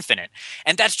is infinite.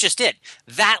 And that's just it.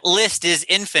 That list is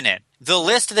infinite. The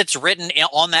list that's written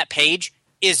on that page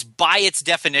is by its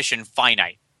definition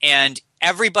finite. And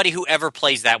everybody who ever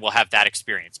plays that will have that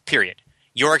experience, period.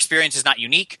 Your experience is not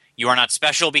unique. You are not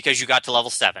special because you got to level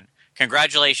 7.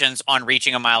 Congratulations on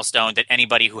reaching a milestone that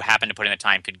anybody who happened to put in the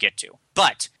time could get to.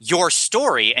 But your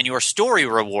story and your story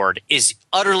reward is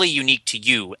utterly unique to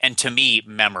you and, to me,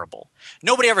 memorable.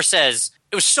 Nobody ever says,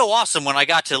 it was so awesome when I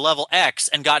got to level X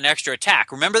and got an extra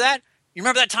attack. Remember that? You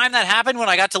remember that time that happened when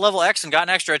I got to level X and got an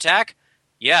extra attack?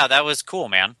 Yeah, that was cool,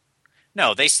 man.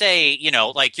 No, they say,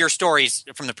 like your stories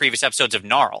from the previous episodes of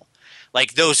Gnarl.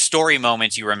 Like those story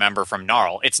moments you remember from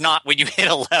Gnarl. It's not when you hit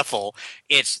a level,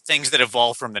 it's things that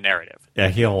evolve from the narrative. Yeah,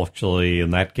 he actually,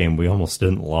 in that game, we almost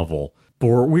didn't level. But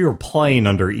we were playing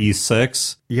under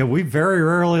E6. Yeah, we very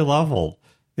rarely leveled.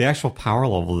 The actual power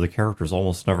level of the characters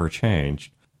almost never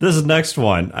changed. This next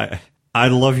one, I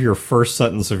love your first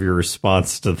sentence of your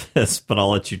response to this, but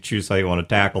I'll let you choose how you want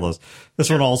to tackle this. This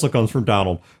one also comes from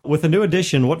Donald. With the new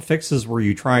edition, what fixes were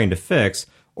you trying to fix?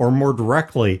 Or more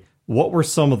directly, what were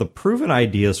some of the proven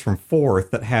ideas from 4th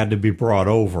that had to be brought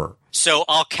over? So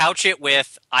I'll couch it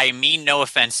with, I mean no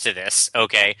offense to this,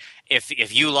 okay?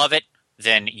 If you love it,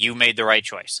 then you made the right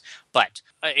choice. But,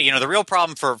 the real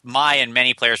problem for my and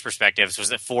many players' perspectives was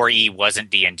that 4E wasn't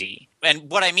D&D.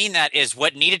 And what I mean that is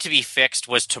what needed to be fixed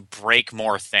was to break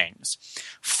more things.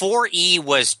 4E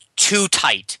was too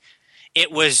tight.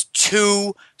 It was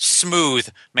too smooth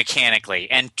mechanically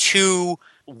and too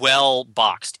well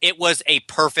boxed. It was a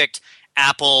perfect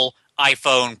Apple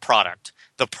iPhone product.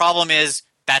 The problem is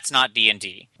that's not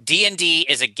D&D. D&D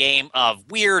is a game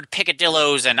of weird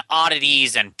picadillos and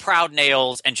oddities and proud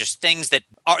nails and just things that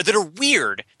are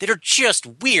weird, that are just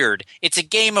weird. It's a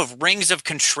game of rings of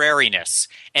contrariness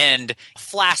and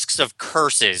flasks of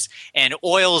curses and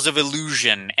oils of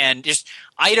illusion and just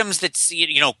items that's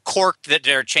corked that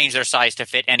they're changed their size to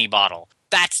fit any bottle.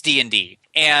 That's D&D.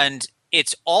 And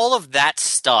it's all of that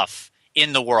stuff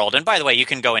in the world. And by the way, you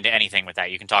can go into anything with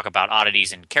that. You can talk about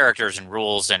oddities and characters and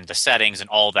rules and the settings and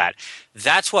all that.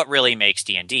 That's what really makes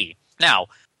D&D. Now,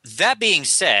 that being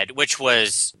said, which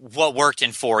was what worked in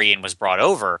 4E and was brought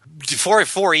over,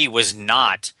 4E was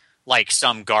not like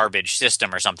some garbage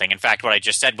system or something. In fact, what I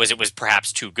just said was it was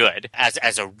perhaps too good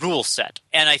as a rule set.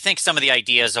 And I think some of the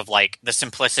ideas of like the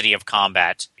simplicity of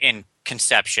combat in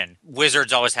conception,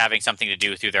 wizards always having something to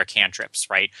do through their cantrips,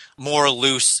 right? More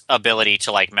loose ability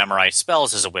to like memorize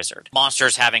spells as a wizard.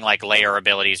 Monsters having like layer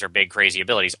abilities or big crazy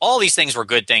abilities. All these things were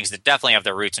good things that definitely have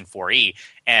their roots in 4E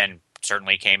and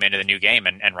certainly came into the new game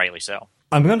and rightly so.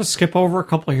 I'm going to skip over a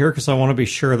couple here because I want to be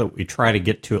sure that we try to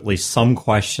get to at least some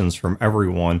questions from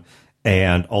everyone,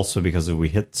 and also because we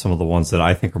hit some of the ones that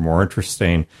I think are more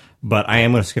interesting. But I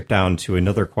am going to skip down to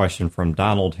another question from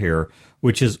Donald here,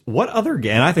 which is what other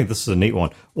game, and I think this is a neat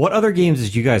one, what other games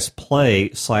did you guys play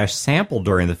 / sample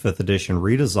during the 5th edition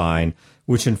redesign,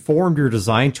 which informed your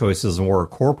design choices and were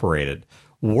incorporated?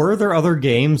 Were there other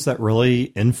games that really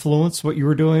influenced what you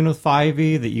were doing with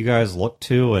 5e that you guys looked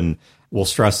to? And we'll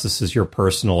stress this is your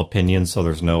personal opinion, so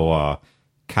there's no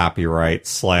copyright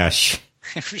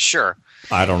 / Sure.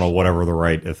 I don't know, whatever the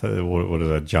right, what is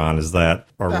that, John? Is that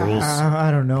our rules?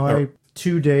 I don't know.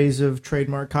 2 days of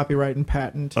trademark, copyright, and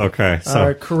patent. Okay.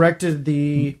 So corrected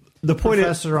the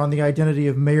professor on the identity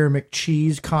of Mayor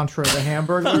McCheese contra the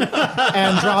hamburger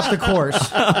and dropped the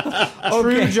course.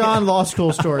 True John law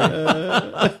school story.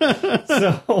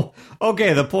 So,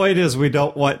 okay, the point is we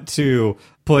don't want to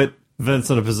put Vince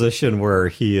in a position where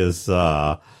he is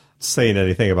saying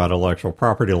anything about intellectual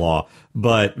property law.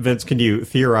 But Vince, can you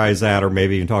theorize that, or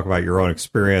maybe even talk about your own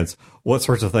experience? What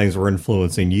sorts of things were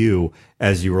influencing you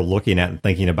as you were looking at and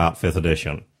thinking about 5th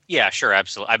edition? Yeah, sure,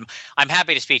 absolutely. I'm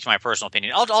happy to speak to my personal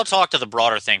opinion. I'll talk to the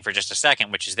broader thing for just a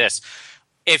second, which is this.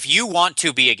 If you want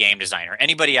to be a game designer,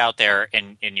 anybody out there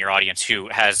in your audience who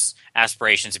has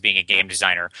aspirations of being a game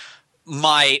designer,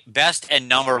 my best and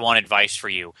number one advice for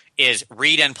you is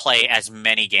read and play as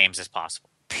many games as possible,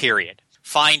 period.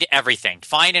 Find everything.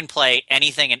 Find and play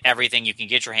anything and everything you can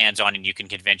get your hands on and you can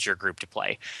convince your group to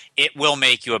play. It will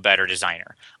make you a better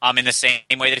designer. In the same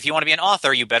way that if you want to be an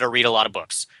author, you better read a lot of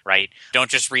books, right? Don't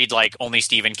just read like only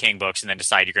Stephen King books and then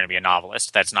decide you're going to be a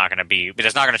novelist. That's not going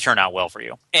to turn out well for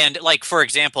you. And like, for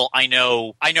example, I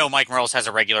know Mike Merles has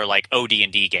a regular like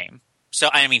OD&D game. So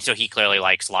he clearly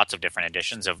likes lots of different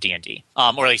editions of D&D,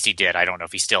 or at least he did. I don't know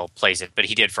if he still plays it, but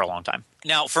he did for a long time.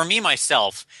 Now, for me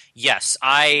myself, yes,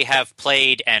 I have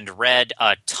played and read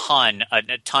a ton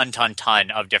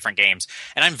of different games,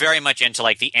 and I'm very much into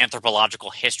like the anthropological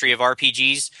history of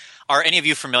RPGs. Are any of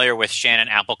you familiar with Shannon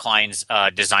Appleklein's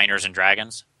Designers and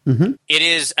Dragons? It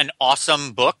is an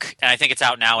awesome book, and I think it's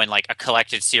out now in like a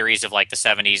collected series of like the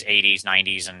 70s, 80s,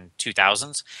 90s, and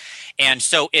 2000s. And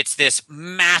so it's this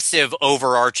massive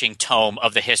overarching tome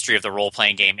of the history of the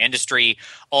role-playing game industry,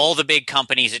 all the big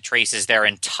companies. It traces their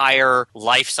entire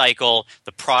life cycle,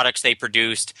 the products they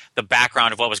produced, the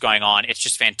background of what was going on. It's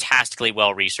just fantastically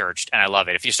well researched, and I love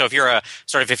it. If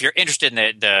you're interested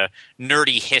in the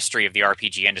nerdy history of the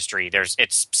RPG industry,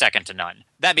 it's second to none.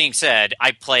 That being said,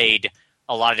 I played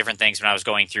a lot of different things when I was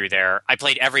going through there. I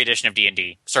played every edition of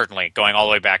D&D, certainly, going all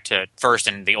the way back to first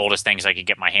and the oldest things I could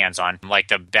get my hands on, like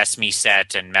the Best Me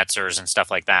set and Metzers and stuff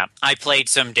like that. I played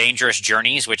some Dangerous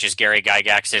Journeys, which is Gary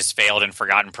Gygax's failed and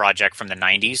forgotten project from the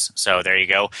 90s. So there you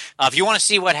go. If you want to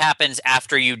see what happens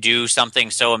after you do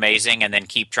something so amazing and then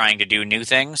keep trying to do new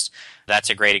things, that's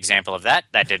a great example of that.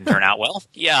 That didn't turn out well.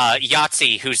 Yeah,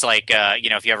 Yahtzee, who's like,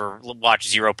 if you ever watch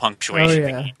Zero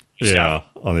Punctuation. Yeah,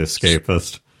 on The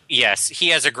Escapist. Yes, he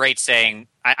has a great saying.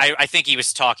 I think he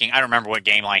was talking, I don't remember what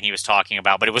game line he was talking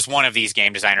about, but it was one of these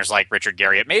game designers like Richard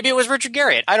Garriott. Maybe it was Richard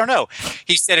Garriott. I don't know.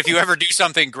 He said, if you ever do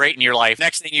something great in your life,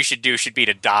 next thing you should do should be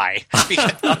to die.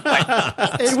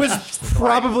 It was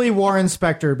probably Warren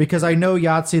Spector, because I know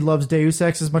Yahtzee loves Deus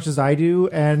Ex as much as I do,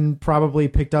 and probably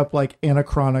picked up like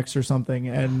Anachronix or something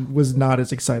and was not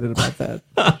as excited about that.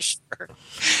 Sure.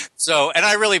 So, and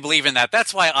I really believe in that.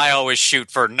 That's why I always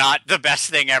shoot for not the best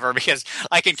thing ever, because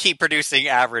I can keep producing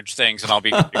average things and I'll be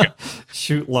good to go.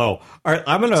 Shoot low. All right,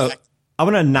 I'm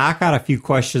gonna knock out a few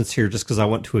questions here just because I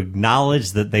want to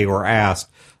acknowledge that they were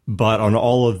asked. But on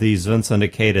all of these, Vince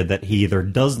indicated that he either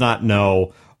does not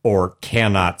know or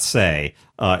cannot say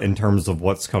in terms of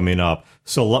what's coming up.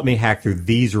 So let me hack through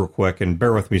these real quick, and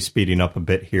bear with me speeding up a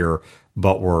bit here.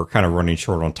 But we're kind of running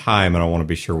short on time, and I want to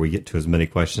be sure we get to as many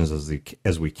questions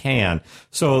as we can.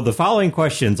 So the following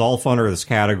questions all fall under this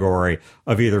category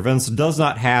of either Vince does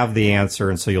not have the answer,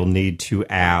 and so you'll need to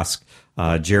ask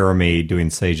Jeremy doing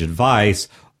Sage Advice,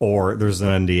 or there's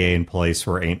an NDA in place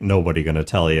where ain't nobody going to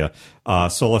tell you.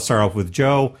 So let's start off with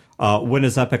Joe. When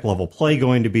is Epic level play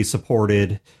going to be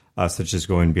supported, such as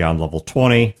going beyond level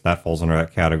 20? That falls under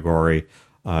that category.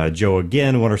 Joe,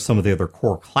 again, what are some of the other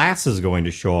core classes going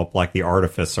to show up, like the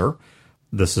Artificer?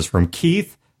 This is from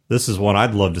Keith. This is one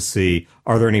I'd love to see.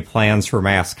 Are there any plans for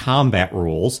mass combat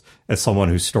rules? As someone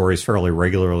whose stories fairly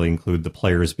regularly include the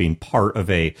players being part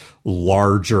of a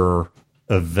larger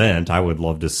event, I would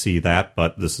love to see that,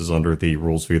 but this is under the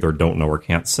rules we either don't know or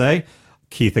can't say.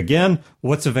 Keith, again,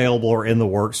 what's available or in the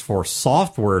works for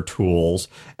software tools?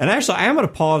 And actually, I am going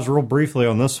to pause real briefly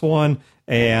on this one.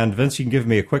 And Vince, you can give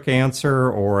me a quick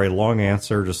answer or a long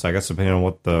answer, just I guess depending on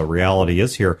what the reality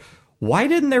is here. Why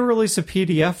didn't they release a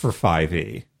PDF for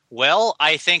 5e? Well,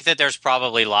 I think that there's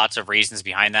probably lots of reasons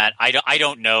behind that. I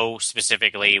don't know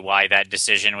specifically why that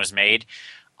decision was made.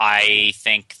 I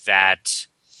think that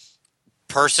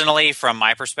personally, from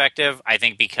my perspective, I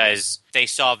think because they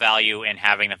saw value in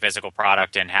having the physical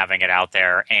product and having it out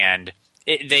there, and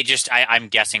I'm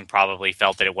guessing probably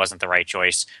felt that it wasn't the right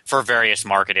choice for various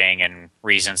marketing and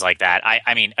reasons like that.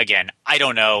 I mean, again, I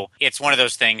don't know. It's one of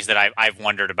those things that I've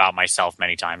wondered about myself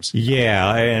many times.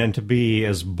 Yeah, and to be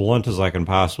as blunt as I can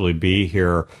possibly be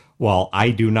here, while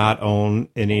I do not own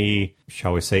any,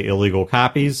 shall we say, illegal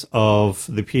copies of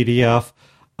the PDF,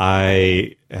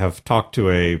 I have talked to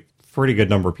a pretty good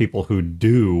number of people who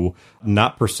do,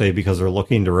 not per se because they're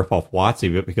looking to rip off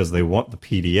WotC, but because they want the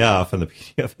PDF, and the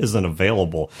PDF isn't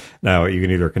available. Now, you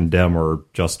can either condemn or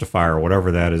justify or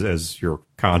whatever that is as your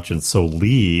conscience so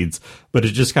leads, but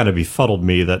it just kind of befuddled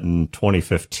me that in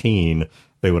 2015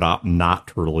 they would opt not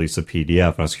to release a PDF,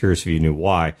 and I was curious if you knew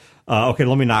why. Okay,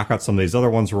 let me knock out some of these other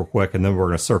ones real quick, and then we're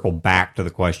going to circle back to the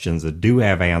questions that do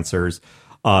have answers.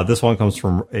 This one comes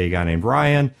from a guy named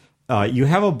Ryan. You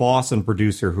have a boss and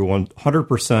producer who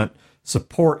 100%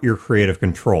 support your creative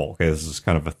control. Okay, this is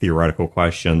kind of a theoretical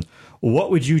question. What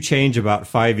would you change about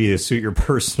 5e to suit your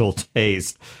personal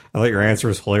taste? I thought your answer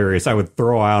was hilarious. I would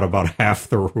throw out about half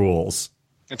the rules.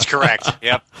 It's correct.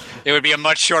 Yep. It would be a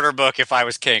much shorter book if I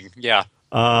was king. Yeah.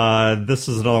 This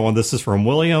is another one. This is from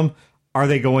William. Are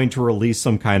they going to release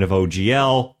some kind of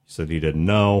OGL? He said he didn't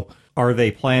know. Are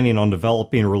they planning on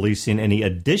developing or releasing any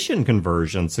edition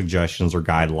conversion suggestions or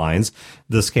guidelines?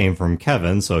 This came from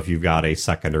Kevin, so if you've got a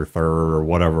second or third or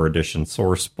whatever edition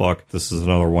source book, this is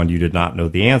another one you did not know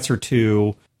the answer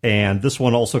to. And this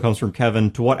one also comes from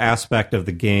Kevin. To what aspect of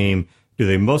the game do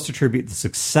they most attribute the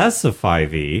success of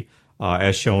 5e,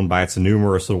 as shown by its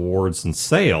numerous awards and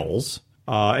sales?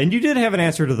 And you did have an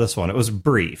answer to this one. It was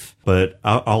brief, but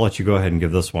I'll let you go ahead and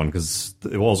give this one, because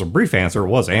it was a brief answer. It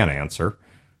was an answer.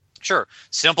 Sure.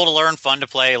 Simple to learn, fun to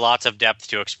play, lots of depth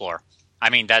to explore. I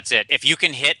mean, that's it. If you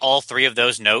can hit all three of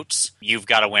those notes, you've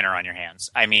got a winner on your hands.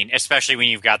 I mean, especially when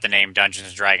you've got the name Dungeons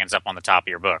and Dragons up on the top of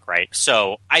your book, right?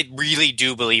 So I really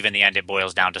do believe in the end it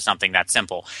boils down to something that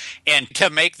simple. And to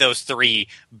make those three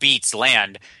beats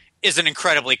land is an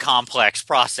incredibly complex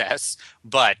process,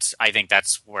 but I think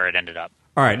that's where it ended up.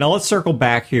 All right, now let's circle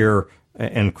back here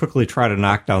and quickly try to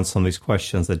knock down some of these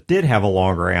questions that did have a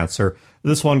longer answer.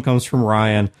 This one comes from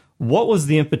Ryan. What was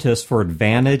the impetus for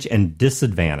advantage and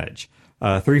disadvantage?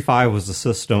 3.5 was a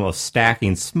system of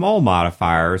stacking small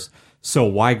modifiers, so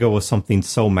why go with something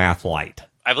so math light?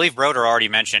 I believe Broder already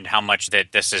mentioned how much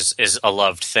that this is a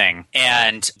loved thing.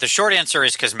 And the short answer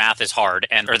is because math is hard,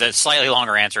 or the slightly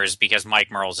longer answer is because Mike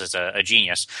Merles is a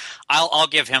genius. I'll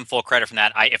give him full credit from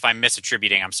that. If I'm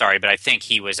misattributing, I'm sorry, but I think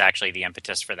he was actually the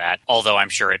impetus for that, although I'm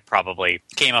sure it probably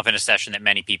came up in a session that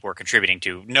many people were contributing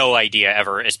to. No idea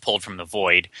ever is pulled from the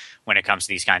void when it comes to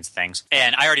these kinds of things.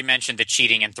 And I already mentioned the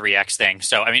cheating in 3X thing,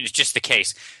 so I mean, it's just the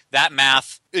case. That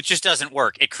math, it just doesn't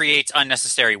work. It creates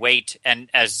unnecessary weight, and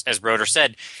as Broder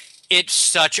said, it's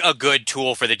such a good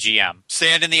tool for the GM.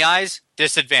 Sand in the eyes,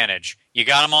 disadvantage. You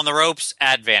got them on the ropes,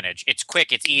 advantage. It's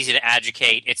quick, it's easy to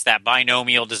educate. It's that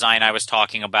binomial design I was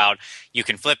talking about. You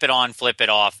can flip it on, flip it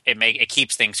off. It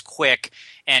keeps things quick,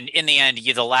 and in the end,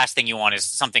 the last thing you want is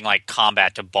something like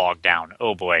combat to bog down.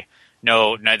 Oh boy.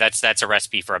 No, that's a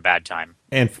recipe for a bad time.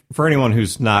 And for anyone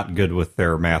who's not good with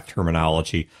their math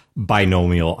terminology,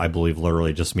 binomial, I believe,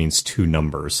 literally just means two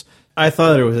numbers. I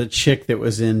thought it was a chick that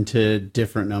was into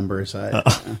different numbers.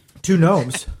 Two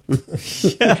gnomes. Yes.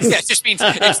 Yeah, it just means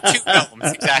it's two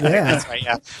gnomes. Exactly. Yeah. That's right.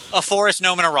 Yeah. A forest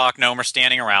gnome and a rock gnome are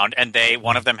standing around, and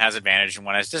one of them has advantage and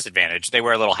one has disadvantage. They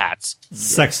wear little hats.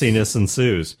 Sexiness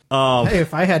ensues. Hey,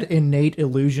 if I had innate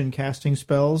illusion casting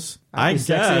spells, I'd be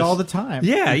sexy all the time.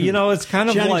 Yeah, it's kind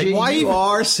of Johnny like... G, you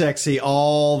are sexy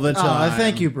all the time.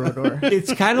 Thank you, Brodor.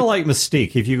 It's kind of like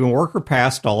Mystique. If you can work her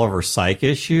past all of her psych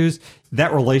issues,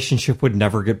 that relationship would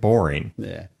never get boring.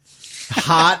 Yeah.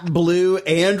 Hot blue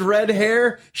and red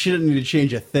hair? She didn't need to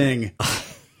change a thing.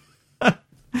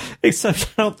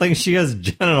 Except I don't think she has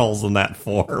genitals in that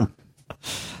form.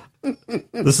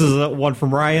 This is one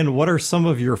from Ryan. What are some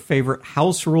of your favorite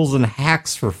house rules and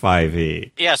hacks for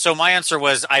 5e? Yeah, so my answer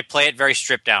was I play it very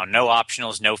stripped down. No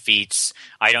optionals, no feats.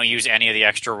 I don't use any of the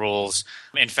extra rules.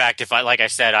 In fact, like I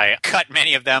said, I cut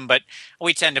many of them, but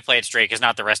we tend to play it straight because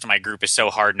not the rest of my group is so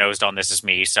hard-nosed on this as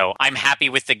me. So I'm happy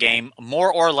with the game,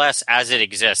 more or less as it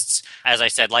exists. As I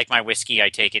said, like my whiskey, I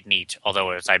take it neat.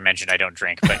 Although, as I mentioned, I don't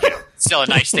drink, but still a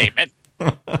nice statement.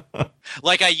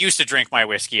 Like I used to drink my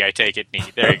whiskey, I take it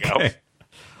neat. There you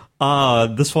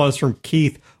go. This one is from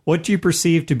Keith. What do you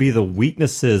perceive to be the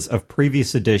weaknesses of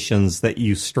previous editions that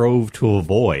you strove to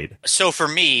avoid? So for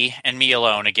me, and me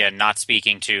alone, again, not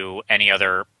speaking to any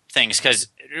other things, because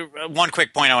one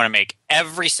quick point I want to make.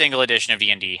 Every single edition of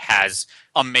D&D has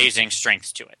amazing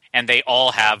strengths to it, and they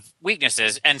all have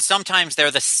weaknesses, and sometimes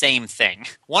they're the same thing.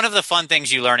 One of the fun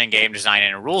things you learn in game design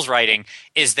and in rules writing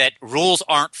is that rules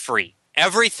aren't free.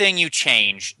 Everything you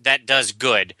change that does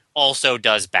good also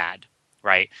does bad,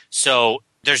 right? So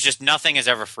there's just nothing is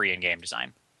ever free in game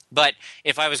design. But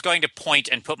if I was going to point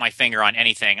and put my finger on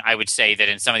anything, I would say that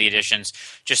in some of the editions,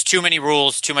 just too many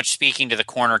rules, too much speaking to the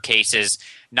corner cases,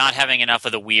 not having enough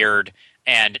of the weird,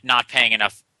 and not paying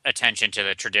enough attention to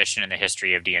the tradition and the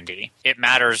history of D&D. It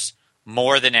matters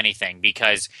more than anything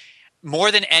because more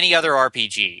than any other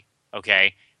RPG,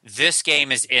 okay, this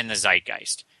game is in the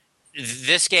zeitgeist.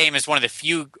 This game is one of the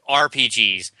few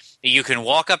RPGs that you can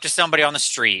walk up to somebody on the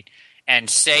street and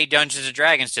say Dungeons &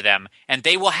 Dragons to them, and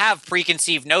they will have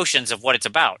preconceived notions of what it's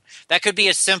about. That could be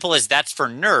as simple as that's for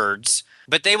nerds,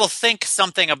 but they will think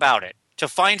something about it. To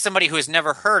find somebody who has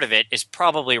never heard of it is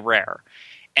probably rare,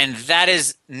 and that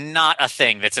is not a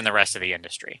thing that's in the rest of the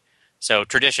industry. So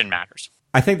tradition matters.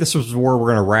 I think this is where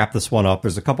we're going to wrap this one up.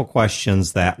 There's a couple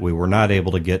questions that we were not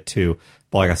able to get to.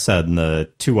 But like I said, in the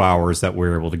 2 hours that we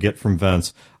were able to get from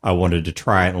Vince, I wanted to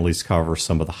try and at least cover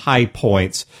some of the high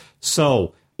points.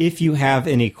 So if you have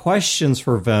any questions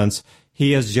for Vince,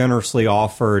 he has generously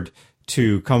offered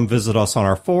to come visit us on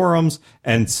our forums.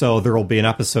 And so there will be an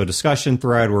episode discussion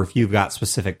thread where if you've got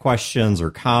specific questions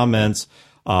or comments,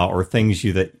 or things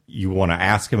that you want to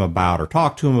ask him about or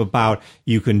talk to him about,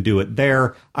 you can do it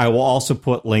there. I will also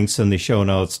put links in the show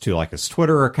notes to like his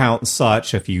Twitter account and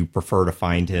such. If you prefer to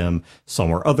find him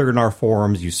somewhere other than our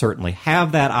forums, you certainly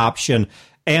have that option.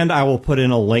 And I will put in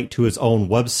a link to his own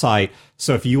website.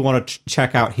 So if you want to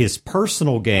check out his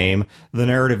personal game, the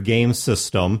Narrative Game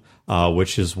System,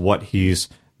 which is what he's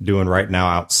doing right now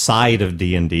outside of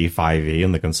D&D 5e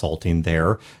and the consulting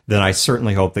there, then I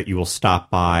certainly hope that you will stop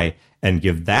by and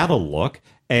give that a look.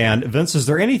 And Vince, is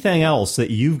there anything else that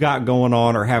you've got going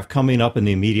on or have coming up in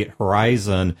the immediate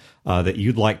horizon that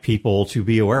you'd like people to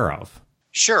be aware of?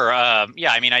 Sure.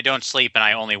 Yeah, I mean, I don't sleep and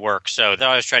I only work, so I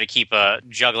always try to keep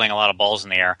juggling a lot of balls in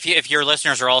the air. If your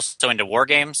listeners are also into war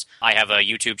games, I have a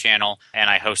YouTube channel and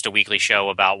I host a weekly show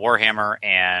about Warhammer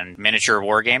and miniature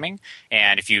wargaming.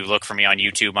 And if you look for me on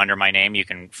YouTube under my name, you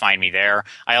can find me there.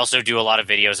 I also do a lot of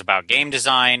videos about game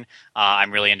design.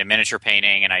 I'm really into miniature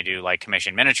painting, and I do like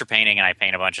commission miniature painting, and I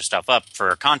paint a bunch of stuff up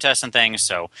for contests and things.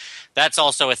 So that's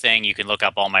also a thing. You can look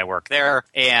up all my work there.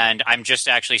 And I'm just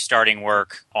actually starting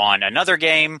work on another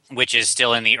game, which is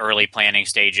still in the early planning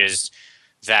stages,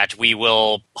 that we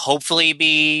will hopefully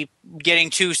be getting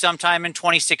to sometime in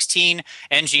 2016.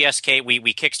 NGSK,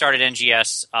 we kickstarted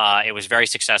NGS. It was very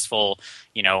successful.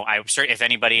 You know, if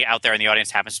anybody out there in the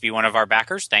audience happens to be one of our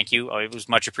backers, thank you. It was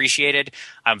much appreciated.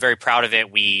 I'm very proud of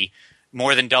it. We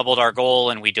more than doubled our goal,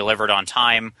 and we delivered on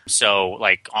time. So,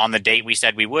 like, on the date we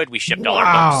said we would, we shipped all our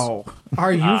books. Wow.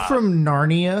 Are you from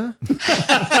Narnia?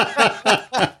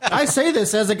 I say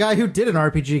this as a guy who did an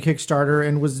RPG Kickstarter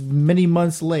and was many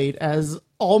months late, as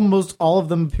almost all of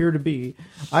them appear to be.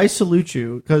 I salute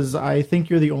you, because I think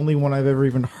you're the only one I've ever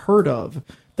even heard of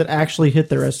that actually hit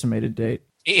their estimated date.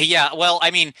 Yeah, well,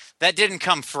 I mean, that didn't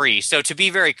come free. So to be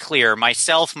very clear,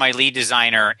 myself, my lead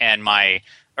designer, and my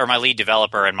lead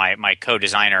developer and my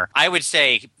co-designer, I would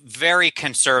say very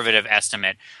conservative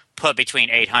estimate, put between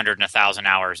 800 and 1,000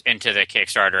 hours into the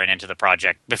Kickstarter and into the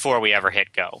project before we ever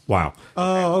hit go. Wow.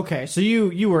 Oh, okay. So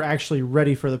you were actually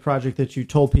ready for the project that you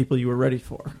told people you were ready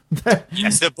for.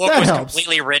 Yes, the book was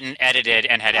completely written, edited,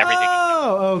 and had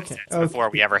everything before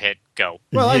we ever hit go.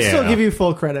 Well, I still give you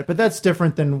full credit, but that's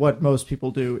different than what most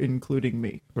people do, including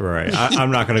me. Right.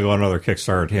 I'm not going to go on another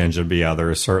Kickstarter tangent, but yeah, there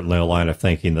is certainly a line of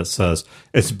thinking that says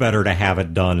it's better to have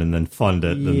it done and then fund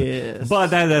it. Yes. But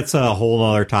that's a whole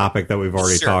other topic that we've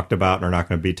already talked about and are not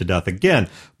going to beat to death again.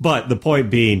 But the point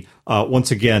being,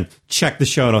 once again, check the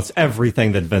show notes,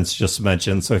 everything that Vince just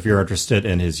mentioned. So if you're interested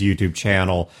in his YouTube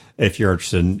channel, if you're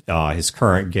interested in his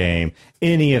current game,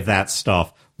 any of that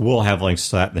stuff, we'll have links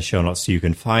to that in the show notes so you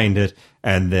can find it.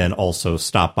 And then also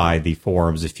stop by the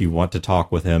forums if you want to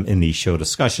talk with him in the show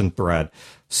discussion thread.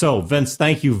 So, Vince,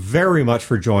 thank you very much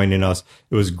for joining us.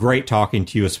 It was great talking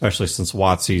to you, especially since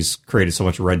WotC's created so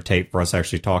much red tape for us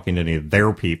actually talking to any of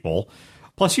their people.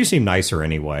 Plus, you seem nicer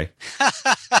anyway.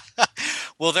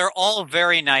 Well, they're all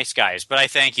very nice guys, but I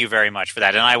thank you very much for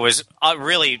that. And I was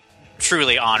really,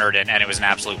 truly honored, and it was an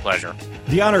absolute pleasure.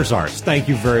 The honor's ours. Thank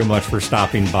you very much for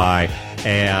stopping by.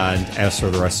 And as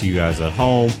for the rest of you guys at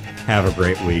home, have a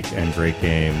great week and great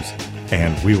games.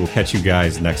 And we will catch you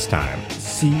guys next time.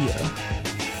 See ya.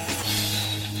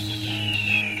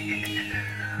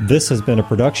 This has been a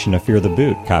production of Fear the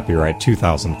Boot, copyright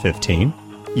 2015.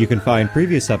 You can find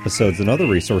previous episodes and other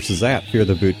resources at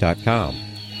feartheboot.com.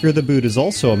 Fear the Boot is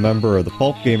also a member of the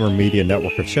Pulp Gamer Media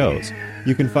Network of shows.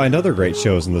 You can find other great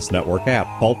shows in this network at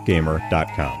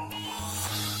pulpgamer.com.